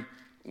heard one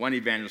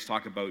evangelist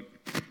talk about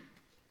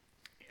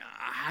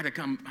how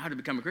to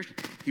become a Christian.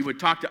 He would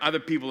talk to other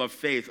people of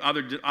faith,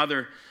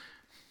 other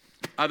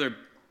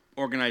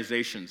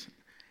organizations.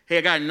 Hey,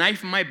 I got a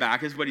knife in my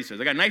back. This is what he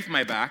says. I got a knife in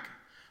my back.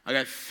 I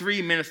got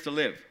 3 minutes to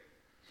live.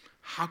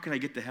 How can I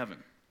get to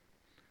heaven?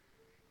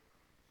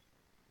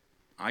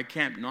 I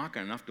can't knock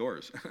on enough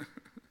doors.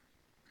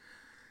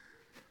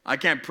 I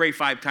can't pray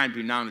 5 times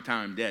between now and the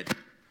time I'm dead.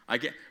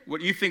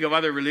 What do you think of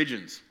other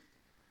religions?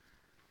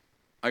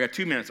 I got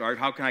 2 minutes, Art.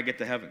 How can I get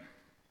to heaven?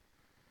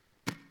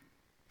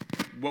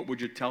 What would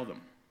you tell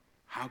them?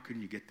 How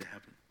can you get to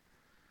heaven?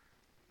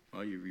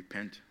 Well, you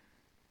repent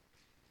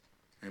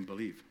and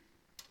believe.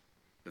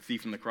 The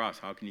thief on the cross,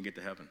 how can you get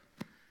to heaven?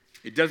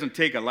 It doesn't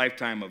take a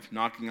lifetime of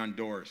knocking on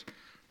doors,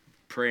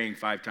 praying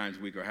 5 times a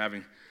week, or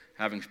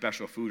having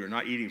special food, or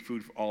not eating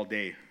food all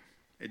day.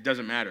 It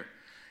doesn't matter.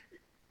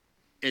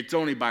 It's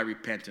only by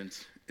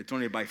repentance. It's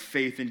only by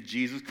faith in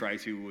Jesus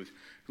Christ, who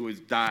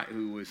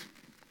was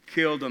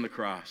killed on the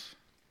cross,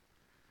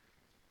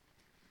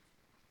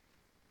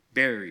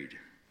 buried,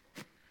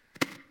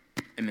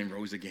 and then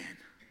rose again.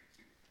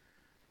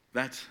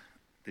 That's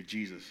the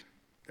Jesus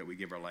that we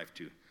give our life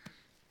to.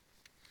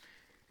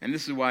 And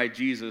this is why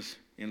Jesus,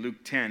 in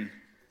Luke 10,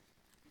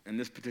 in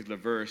this particular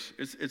verse,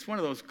 it's one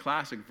of those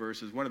classic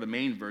verses, one of the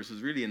main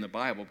verses really in the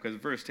Bible, because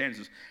verse 10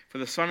 says, "For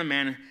the Son of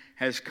Man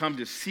has come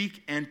to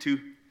seek and to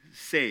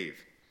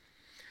save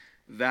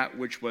that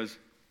which was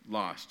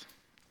lost."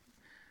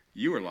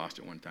 You were lost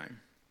at one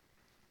time.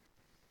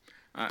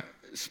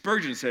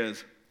 Spurgeon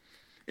says,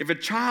 "If a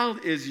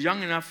child is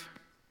young enough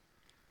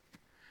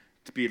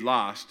to be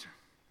lost,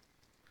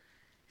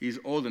 he's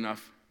old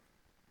enough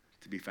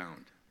to be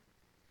found."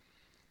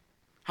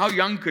 How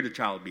young could a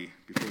child be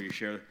before you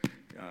share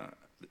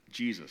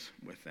Jesus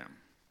with them?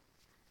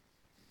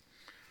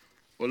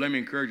 Well, let me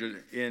encourage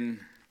you.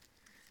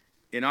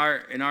 In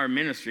our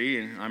ministry,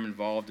 and I'm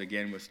involved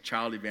again with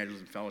Child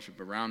Evangelism Fellowship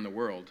around the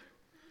world,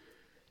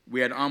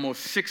 we had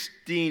almost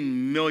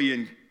 16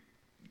 million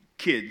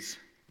kids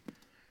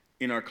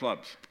in our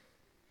clubs.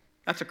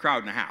 That's a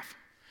crowd and a half.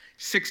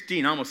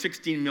 Almost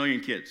 16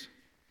 million kids.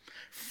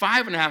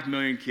 5.5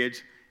 million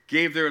kids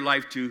gave their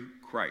life to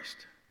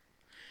Christ.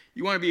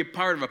 You want to be a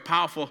part of a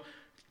powerful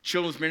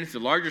children's ministry,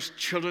 the largest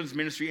children's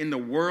ministry in the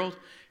world?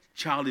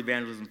 Child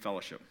Evangelism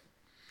Fellowship.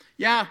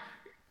 Yeah,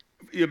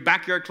 your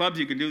backyard clubs,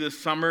 you can do this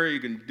summer. You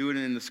can do it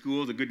in the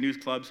schools, the Good News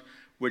clubs,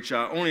 which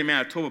only in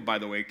Manitoba, by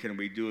the way, can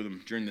we do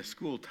them during the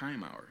school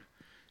time hour.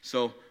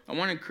 So I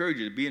want to encourage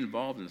you to be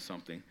involved in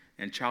something,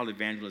 and child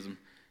evangelism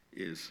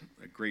is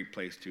a great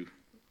place to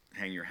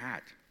hang your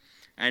hat.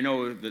 I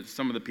know that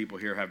some of the people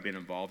here have been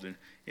involved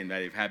in that.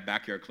 They've had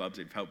backyard clubs.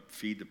 They've helped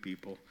feed the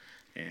people.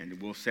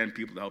 And we'll send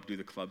people to help do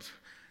the clubs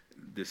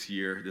this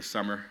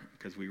summer,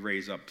 because we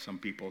raise up some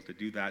people to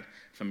do that,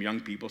 some young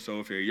people. So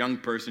if you're a young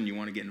person, you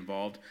want to get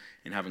involved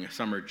in having a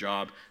summer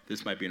job,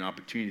 this might be an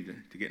opportunity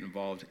to get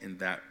involved in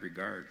that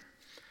regard.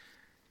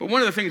 But one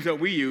of the things that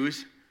we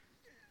use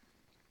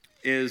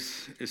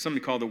is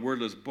something called the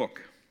wordless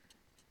book.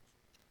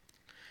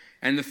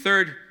 And the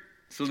third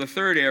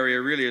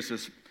area really is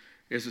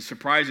a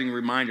surprising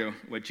reminder of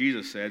what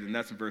Jesus said, and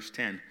that's in verse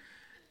 10.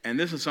 And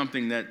this is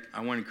something that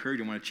I want to encourage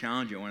you, I want to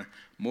challenge you, I want to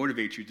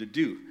motivate you to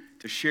do,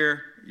 to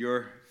share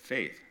your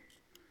faith.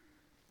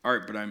 All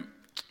right, but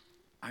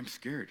I'm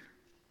scared.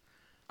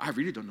 I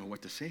really don't know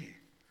what to say.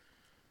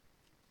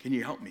 Can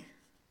you help me?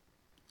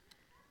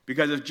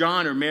 Because if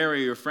John or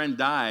Mary or your friend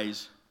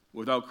dies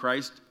without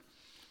Christ,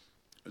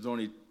 there's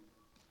only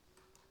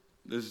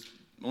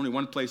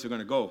one place they're going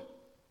to go,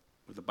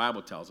 what the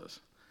Bible tells us.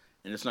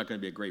 And it's not going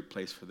to be a great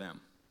place for them.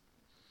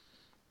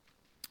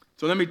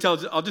 So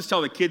I'll just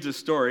tell the kids a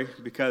story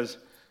because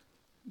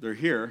they're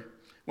here.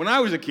 When I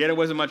was a kid, I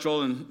wasn't much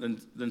older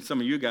than some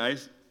of you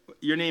guys.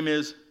 Your name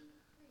is?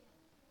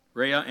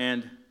 Rhea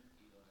and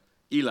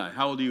Eli.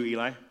 How old are you,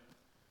 Eli?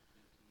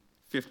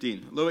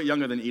 15. A little bit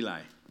younger than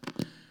Eli.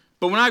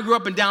 But when I grew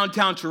up in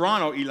downtown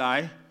Toronto,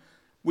 Eli,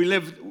 we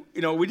lived,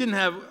 we didn't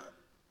have,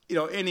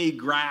 any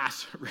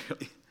grass,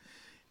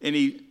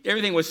 really.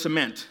 Everything was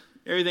cement.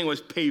 Everything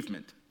was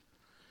pavement.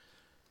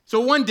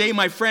 So one day,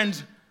 my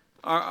friends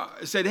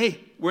said, hey,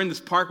 we're in this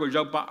park, we're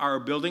out by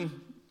our building.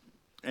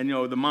 And,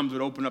 the moms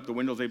would open up the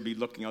windows, they'd be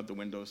looking out the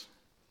windows,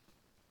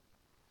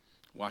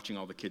 watching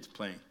all the kids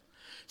playing.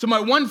 So my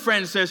one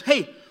friend says,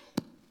 hey,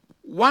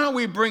 why don't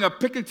we bring a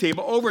picnic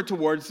table over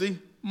towards the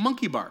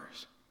monkey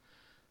bars?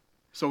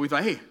 So we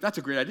thought, hey, that's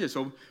a great idea.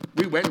 So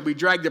we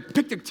dragged the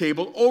picnic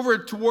table over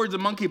towards the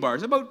monkey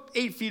bars, about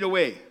 8 feet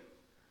away.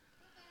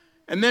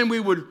 And then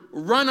we would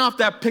run off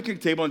that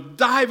picnic table and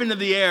dive into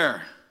the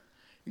air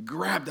and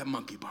grab that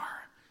monkey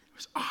bar. It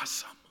was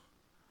awesome.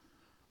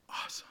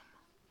 Awesome.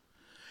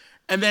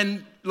 And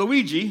then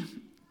Luigi,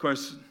 of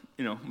course,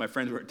 my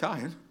friends were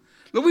Italian.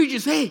 Luigi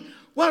says, hey,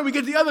 why don't we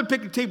get the other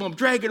picnic table and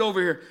drag it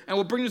over here, and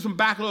we'll bring this one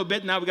back a little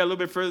bit. Now we got a little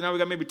bit further. Now we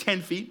got maybe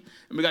 10 feet,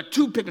 and we got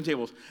 2 picnic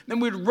tables. Then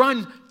we'd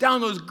run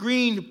down those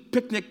green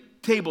picnic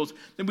tables.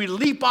 Then we'd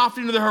leap off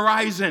into the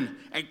horizon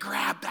and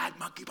grab that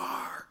monkey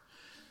bar.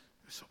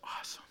 It was so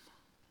awesome.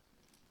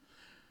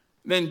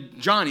 Then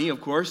Johnny,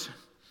 of course,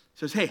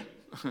 says, hey,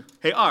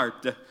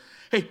 Art,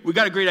 hey, we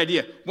got a great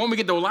idea. Why don't we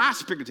get the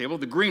last picnic table,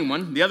 the green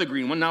one, the other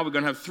green one. Now we're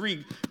going to have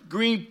 3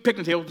 green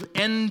picnic tables,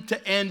 end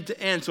to end to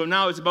end. So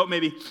now it's about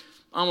maybe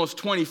almost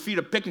 20 feet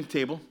of picnic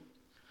table.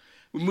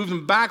 We moved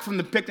them back from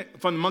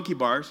the monkey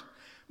bars.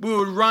 We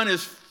would run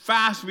as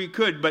fast as we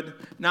could, but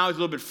now it's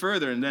a little bit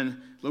further. And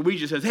then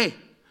Luigi says, hey,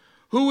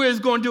 who is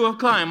going to do a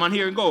climb on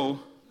here and go?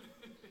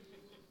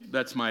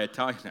 That's my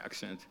Italian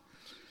accent.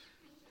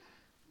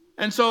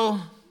 And so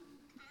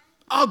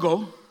I'll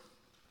go.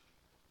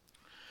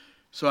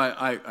 So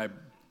I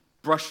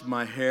brushed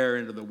my hair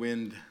into the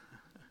wind.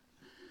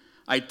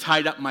 I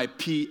tied up my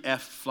PF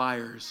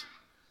flyers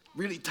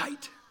really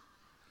tight.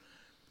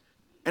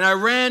 And I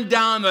ran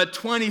down the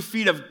 20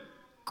 feet of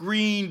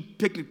green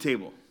picnic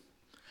table.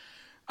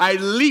 I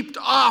leaped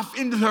off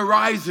into the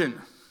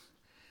horizon.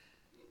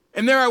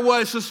 And there I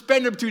was,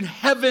 suspended between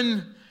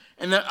heaven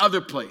and that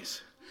other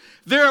place.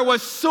 There I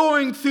was,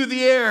 soaring through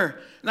the air.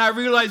 And I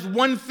realized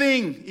one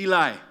thing,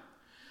 Eli,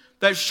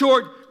 that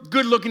short,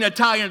 good-looking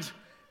Italians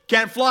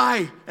can't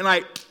fly. And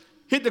I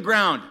hit the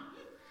ground,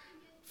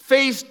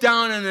 face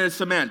down in the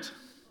cement.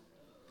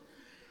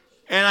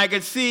 And I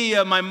could see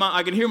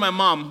I could hear my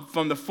mom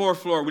from the 4th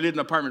floor. We lived in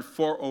apartment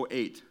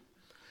 408.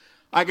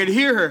 I could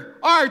hear her,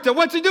 Art,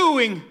 what's he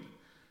doing?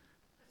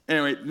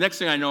 Anyway, next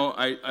thing I know,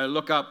 I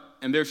look up,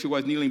 and there she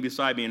was kneeling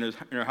beside me in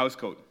her house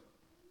coat.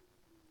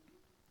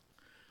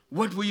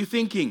 What were you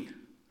thinking?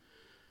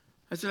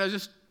 I said, I was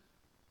just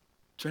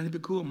trying to be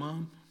cool,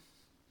 Mom.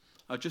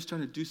 I was just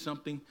trying to do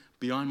something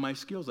beyond my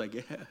skills, I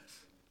guess.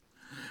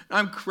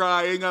 I'm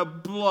crying,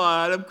 I'm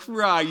blood, I'm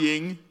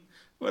crying.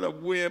 What a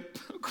wimp,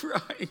 I'm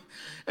crying.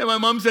 And my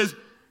mom says,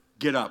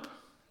 get up.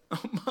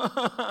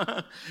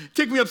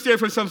 Take me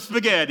upstairs for some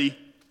spaghetti.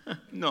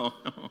 No.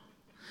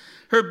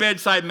 Her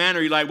bedside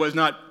manner, Eli, was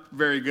not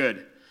very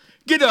good.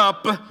 Get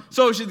up.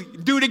 So she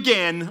do it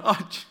again.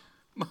 Oh,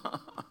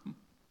 Mom.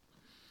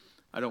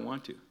 I don't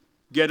want to.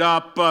 Get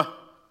up.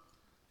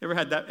 Ever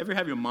had that? Ever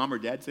have your mom or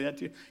dad say that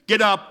to you?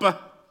 Get up.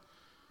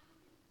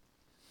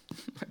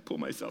 I pull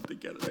myself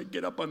together. I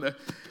get up on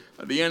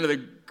the end of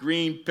the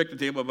green picnic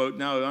table about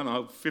now, I don't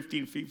know,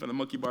 15 feet from the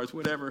monkey bars,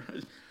 whatever.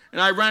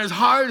 And I ran as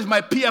hard as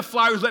my PF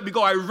flyers let me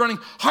go. I was running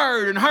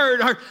hard and hard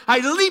and hard. I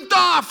leaped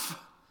off,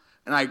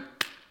 and I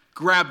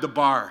grabbed the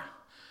bar.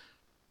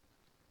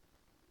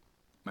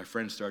 My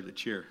friends started to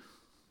cheer.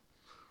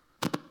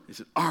 They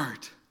said,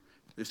 Art.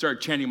 They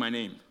started chanting my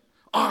name.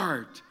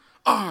 Art,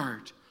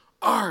 Art,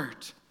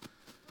 Art.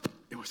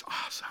 It was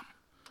awesome.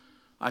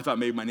 I thought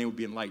maybe my name would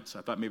be in lights.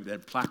 I thought maybe they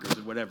had placards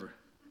or whatever.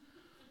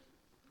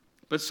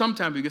 But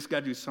sometimes we just got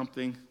to do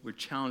something. We're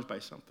challenged by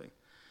something.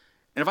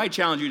 And if I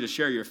challenge you to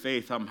share your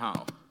faith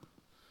somehow,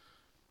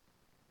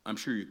 I'm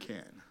sure you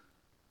can.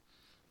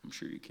 I'm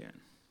sure you can.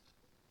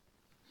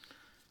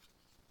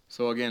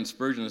 So again,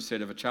 Spurgeon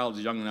said, if a child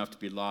is young enough to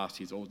be lost,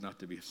 he's old enough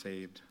to be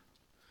saved.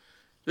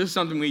 This is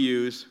something we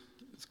use.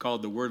 It's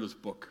called The Wordless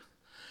Book.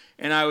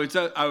 And I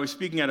was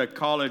speaking at a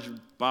college,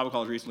 Bible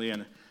college recently,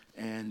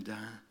 and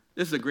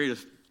this is the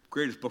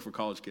greatest book for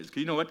college kids.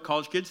 Because you know what?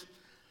 College kids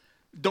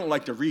don't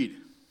like to read.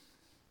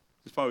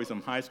 There's probably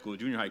some high school,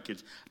 junior high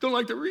kids don't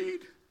like to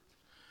read.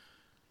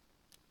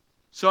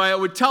 So I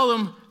would tell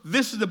them,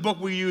 this is the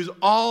book we use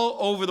all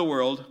over the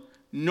world,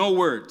 no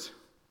words.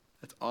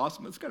 That's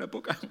awesome. That's the kind of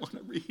book I want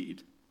to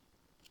read.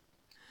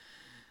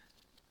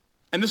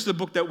 And this is the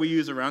book that we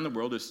use around the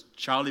world. It's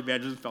Child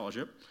Evangelism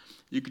Fellowship.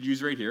 You could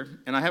use right here.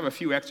 And I have a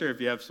few extra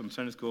if you have some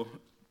Sunday school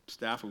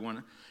staff who want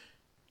to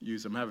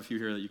use them. I have a few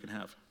here that you can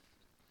have.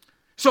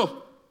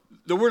 So,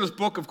 the Wordless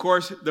Book, of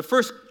course, the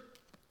first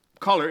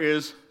color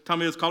is, tell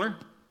me this color?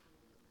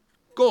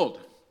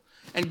 Gold.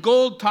 And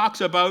gold talks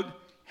about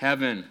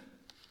heaven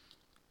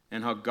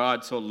and how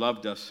God so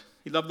loved us.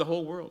 He loved the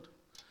whole world.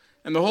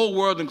 And the whole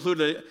world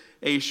included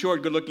a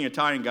short, good-looking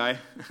Italian guy,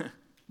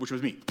 which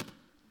was me.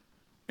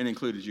 And it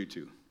included you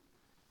too.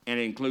 And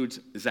it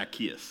includes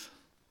Zacchaeus.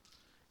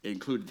 It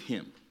included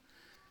him.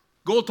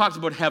 Gold talks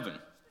about heaven.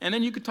 And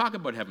then you could talk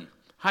about heaven,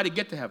 how to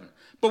get to heaven.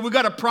 But we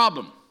got a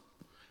problem.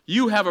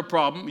 You have a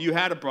problem. You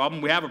had a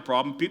problem. We have a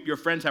problem. Your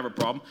friends have a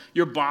problem.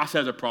 Your boss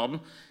has a problem.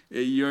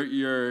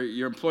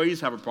 Your employees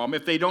have a problem.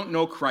 If they don't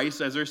know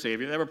Christ as their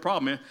Savior, they have a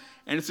problem.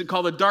 And it's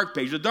called the dark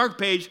page. The dark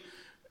page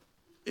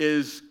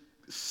is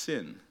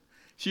sin.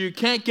 So you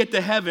can't get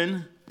to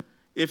heaven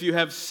if you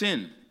have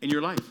sin in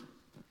your life.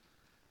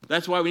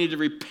 That's why we need to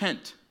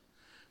repent.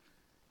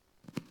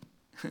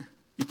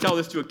 You tell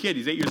this to a kid,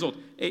 he's 8 years old.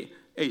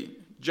 Hey,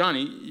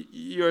 Johnny,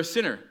 you're a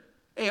sinner.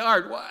 Hey,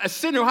 Art, a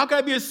sinner? How can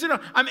I be a sinner?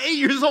 I'm 8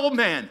 years old,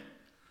 man.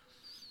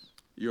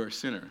 You're a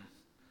sinner.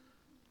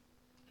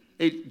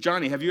 Hey,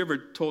 Johnny, have you ever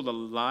told a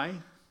lie?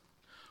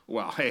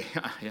 Well, hey,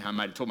 I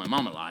might have told my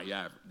mom a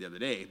lie, the other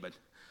day, but,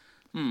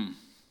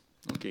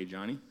 okay,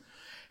 Johnny.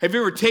 Have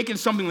you ever taken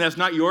something that's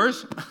not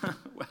yours?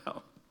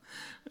 Well,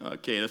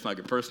 okay, let's not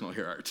get personal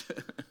here, Art.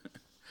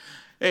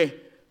 Hey,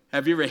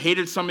 have you ever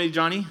hated somebody,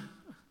 Johnny?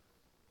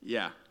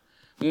 Yeah.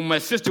 When my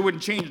sister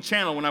wouldn't change the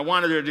channel when I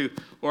wanted her to,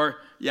 or,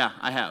 yeah,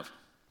 I have.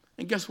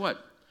 And guess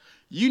what?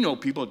 You know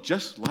people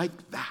just like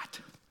that.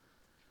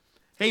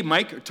 Hey,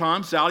 Mike, or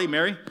Tom, Sally,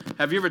 Mary,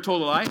 have you ever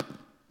told a lie?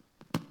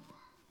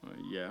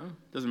 Yeah,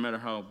 doesn't matter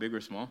how big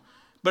or small.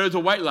 But it's a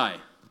white lie.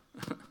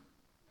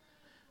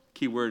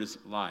 Key word is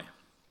lie.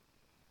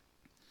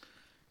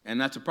 And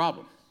that's a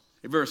problem.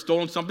 Have you ever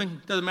stolen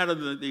something? Doesn't matter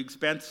the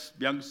expense,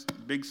 young,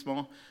 big,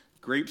 small,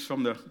 grapes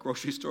from the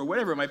grocery store,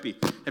 whatever it might be.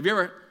 Have you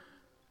ever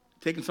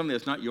taken something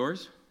that's not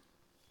yours?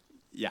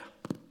 Yeah.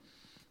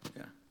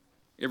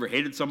 You ever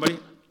hated somebody?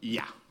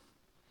 Yeah.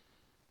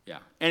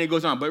 And it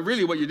goes on. But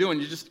really what you're doing,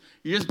 you're just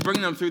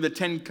bringing them through the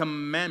 10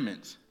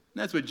 Commandments.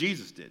 And that's what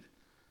Jesus did.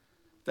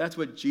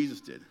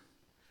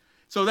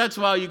 So that's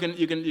why you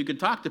can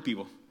talk to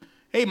people.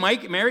 Hey,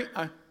 Mike, Mary,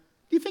 do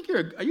you think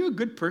are you a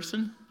good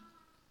person?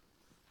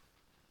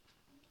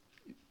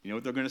 You know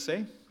what they're going to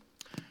say?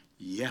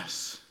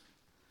 Yes.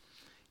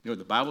 You know what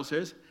the Bible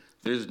says?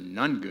 There's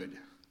none good.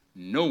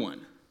 No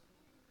one.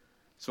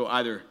 So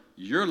either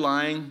you're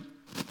lying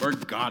or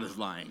God is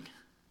lying.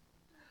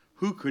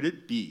 Who could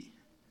it be?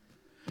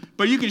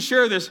 But you can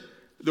share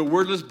the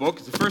Wordless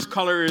Book. The first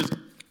color is,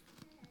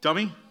 tell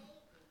me.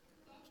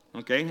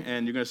 Okay,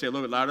 and you're going to say a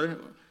little bit louder.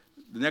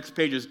 The next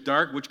page is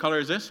dark. Which color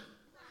is this?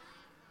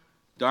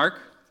 Dark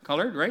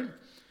colored, right?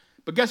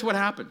 But guess what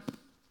happened?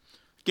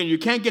 Again, you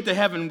can't get to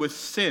heaven with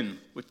sin,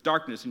 with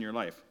darkness in your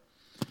life.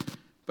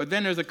 But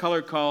then there's a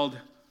color called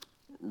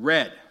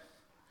red.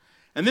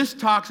 And this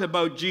talks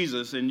about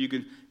Jesus, and you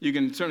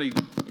can certainly,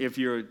 if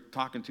you're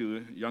talking to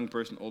a young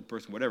person, old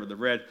person, whatever, the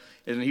red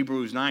is in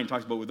Hebrews 9,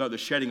 talks about without the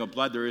shedding of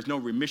blood, there is no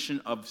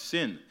remission of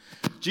sin.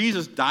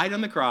 Jesus died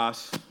on the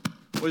cross,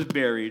 was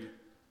buried,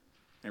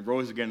 and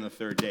rose again on the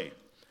third day.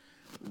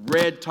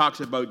 Red talks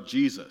about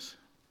Jesus.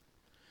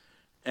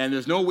 And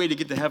there's no way to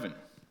get to heaven.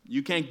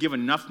 You can't give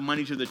enough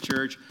money to the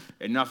church,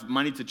 enough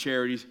money to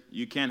charities.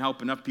 You can't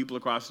help enough people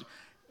across.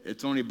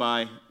 It's only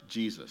by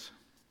Jesus.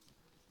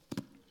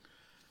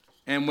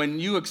 And when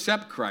you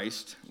accept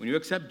Christ, when you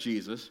accept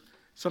Jesus,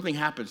 something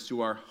happens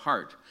to our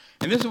heart.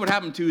 And this is what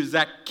happened to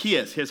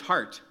Zacchaeus. His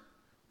heart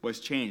was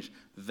changed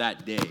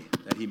that day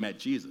that he met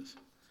Jesus.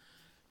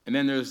 And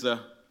then there's the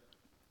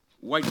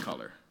white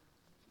color,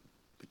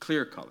 the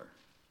clear color.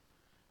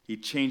 He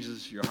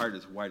changes your heart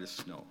as white as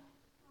snow.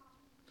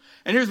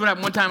 And here's what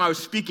happened. One time I was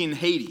speaking in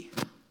Haiti.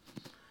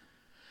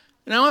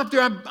 And I'm up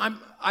there,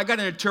 I got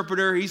an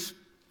interpreter.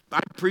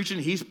 I'm preaching.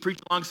 He's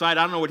preaching alongside.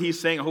 I don't know what he's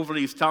saying.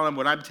 Hopefully he's telling him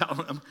what I'm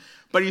telling him.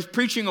 But he's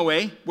preaching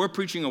away. We're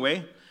preaching away.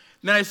 And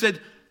then I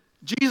said,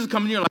 Jesus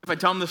comes in your life. I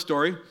tell him the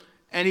story.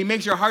 And he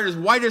makes your heart as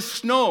white as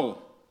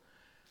snow.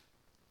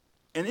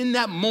 And in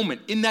that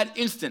moment, in that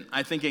instant,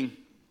 I'm thinking,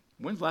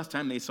 when's the last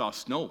time they saw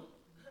snow?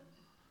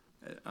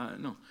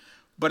 No.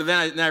 But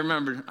then I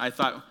remembered, I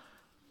thought,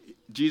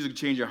 Jesus can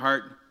change your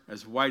heart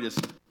as white as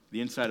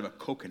the inside of a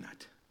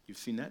coconut. You've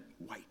seen that?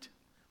 White.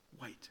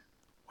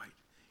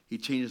 He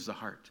changes the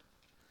heart.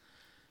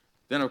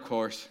 Then, of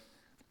course,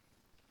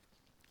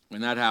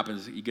 when that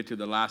happens, you get to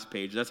the last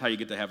page. That's how you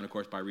get to heaven, of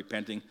course, by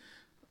repenting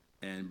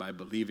and by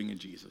believing in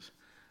Jesus.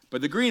 But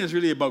the green is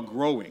really about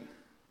growing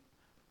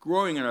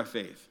in our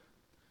faith.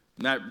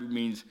 And that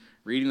means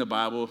reading the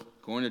Bible,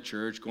 going to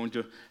church, going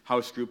to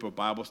house group or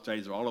Bible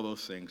studies, all of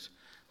those things.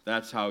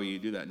 That's how you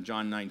do that. In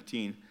John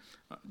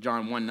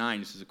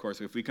 1:9, it says, of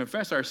course, if we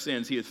confess our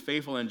sins, he is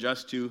faithful and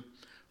just to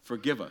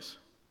forgive us.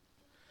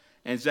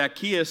 And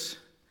Zacchaeus,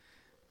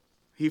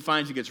 he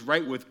finds he gets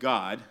right with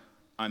God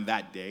on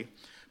that day,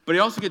 but he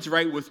also gets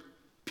right with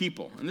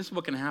people. And this is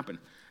what can happen.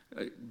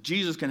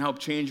 Jesus can help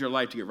change your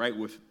life to get right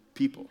with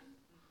people.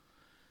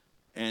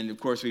 And, of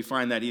course, we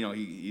find that,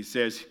 he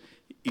says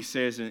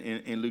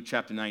in Luke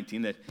chapter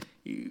 19 that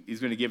he's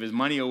going to give his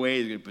money away,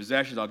 he's going to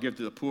possessions, I'll give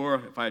to the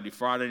poor. If I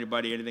defraud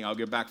anybody, anything, I'll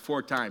give back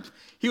 4 times.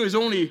 He was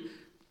only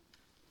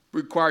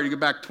required to give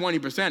back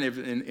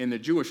 20% in the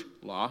Jewish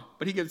law,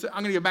 but I'm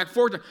going to give back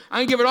 4 times. I'm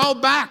going to give it all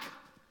back.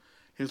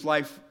 His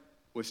life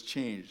was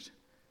changed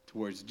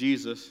towards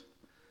Jesus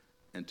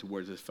and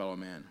towards his fellow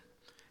man.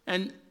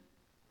 And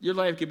your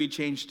life can be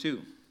changed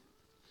too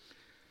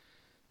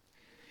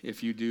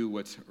if you do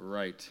what's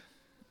right.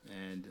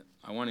 And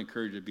I want to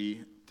encourage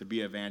you to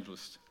be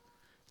evangelist.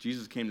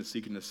 Jesus came to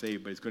seek and to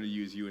save, but he's going to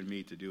use you and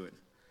me to do it.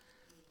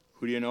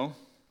 Who do you know?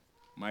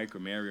 Mike or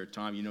Mary or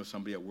Tom, you know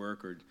somebody at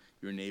work or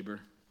your neighbor.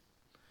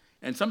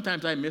 And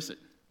sometimes I miss it.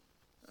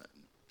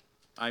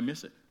 I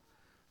miss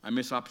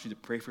the opportunity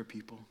to pray for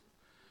people.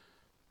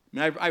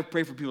 I mean, I've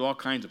prayed for people all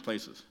kinds of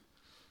places.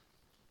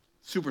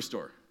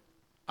 Superstore,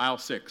 aisle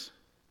 6,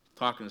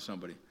 talking to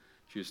somebody.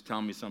 She was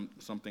telling me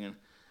something, and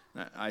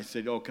I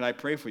said, "Oh, can I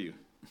pray for you?"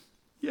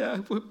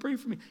 "Yeah, pray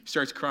for me." She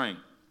starts crying,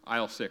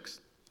 aisle 6.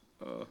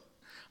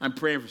 I'm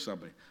praying for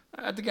somebody.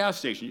 At the gas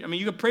station. I mean,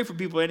 you can pray for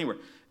people anywhere.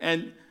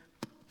 And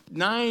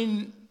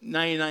 99%,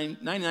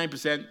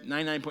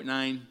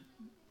 99.9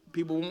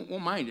 people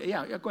won't mind.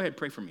 Yeah, go ahead,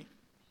 pray for me.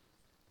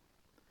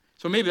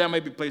 So maybe that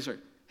might be a place where,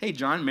 hey,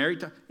 John, Mary,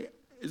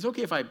 is it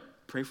okay if I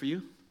pray for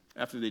you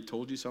after they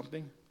told you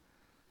something?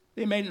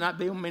 They may not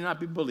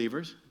be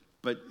believers,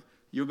 but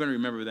you're going to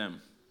remember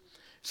them.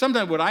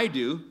 Sometimes what I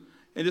do,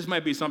 and this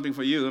might be something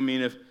for you, I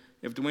mean, if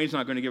Dwayne's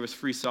not going to give us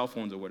free cell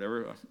phones or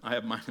whatever, I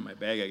have mine in my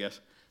bag, I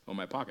guess, or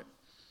my pocket.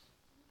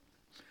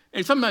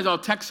 And sometimes I'll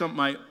text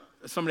somebody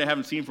I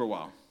haven't seen for a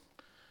while,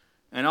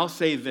 and I'll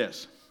say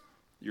this: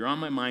 "You're on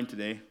my mind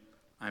today.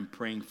 I'm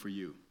praying for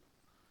you."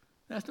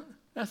 That's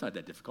not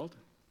that difficult.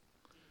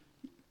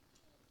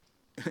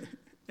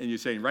 And you're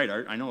saying, right,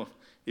 Art, I know.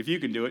 If you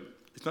can do it,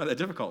 it's not that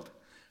difficult.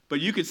 But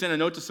you could send a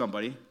note to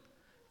somebody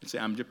and say,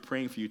 "I'm just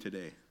praying for you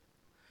today."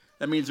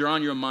 That means they're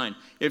on your mind.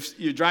 If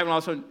you're driving,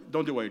 also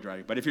don't do it while you're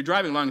driving. But if you're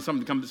driving along and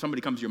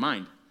somebody comes to your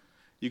mind,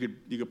 you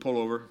could pull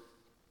over,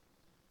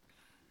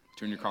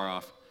 turn your car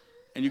off,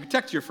 and you could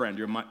text your friend,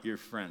 your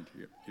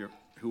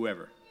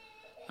whoever.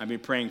 "I've been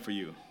praying for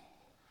you,"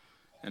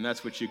 and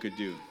that's what you could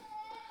do.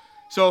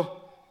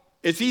 So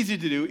it's easy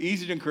to do,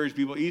 easy to encourage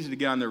people, easy to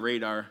get on their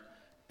radar.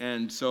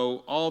 And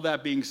so all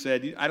that being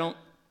said, I don't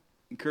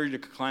encourage you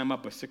to climb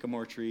up a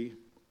sycamore tree,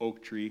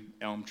 oak tree,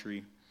 elm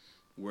tree,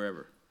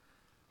 wherever.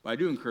 But I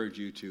do encourage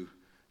you to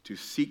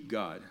seek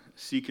God,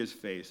 seek his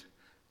face,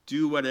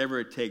 do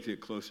whatever it takes to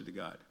get closer to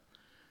God.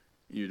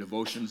 In your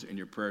devotions, in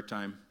your prayer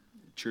time,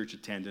 church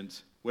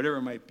attendance, whatever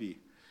it might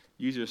be.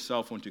 Use your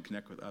cell phone to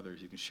connect with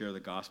others. You can share the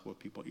gospel with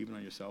people, even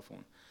on your cell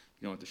phone.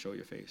 You don't have to show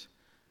your face.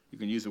 You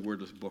can use a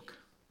wordless book,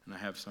 and I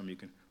have some.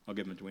 I'll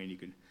give them to Dwayne. You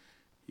can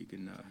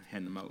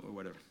hand them out or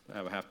whatever. I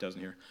have a half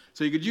dozen here.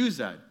 So you could use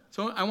that.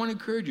 So I want to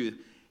encourage you.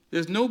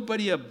 There's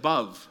nobody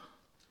above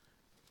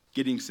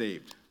getting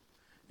saved.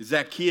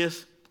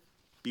 Zacchaeus,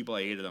 people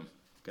hated him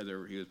because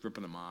he was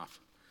ripping them off.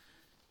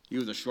 He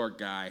was a short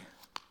guy,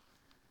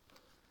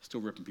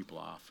 still ripping people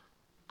off.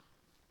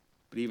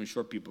 But even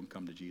short people can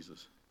come to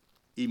Jesus.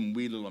 Even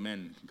we little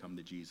men can come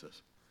to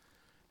Jesus.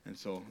 And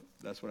so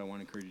that's what I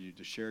want to encourage you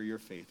to share your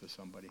faith with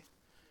somebody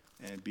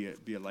and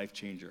be a life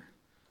changer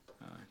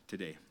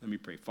today. Let me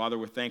pray. Father,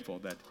 we're thankful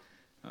that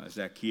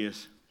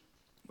Zacchaeus,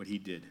 what he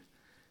did.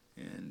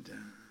 And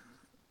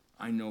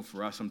I know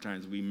for us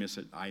sometimes we miss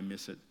it. I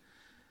miss it.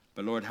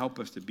 But Lord, help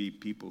us to be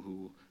people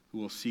who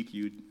will seek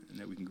you and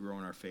that we can grow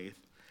in our faith.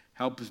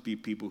 Help us be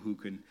people who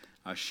can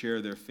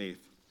share their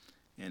faith.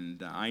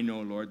 And I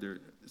know,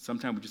 Lord,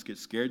 sometimes we just get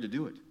scared to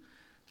do it.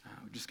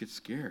 We just get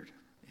scared.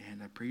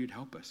 And I pray you'd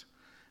help us.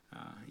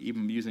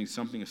 Even using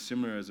something as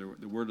similar as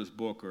the wordless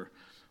book or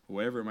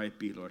whatever it might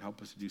be, Lord,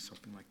 help us to do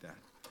something like that.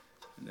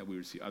 And that we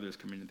would see others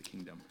come into the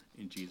kingdom.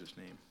 In Jesus'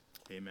 name,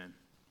 amen.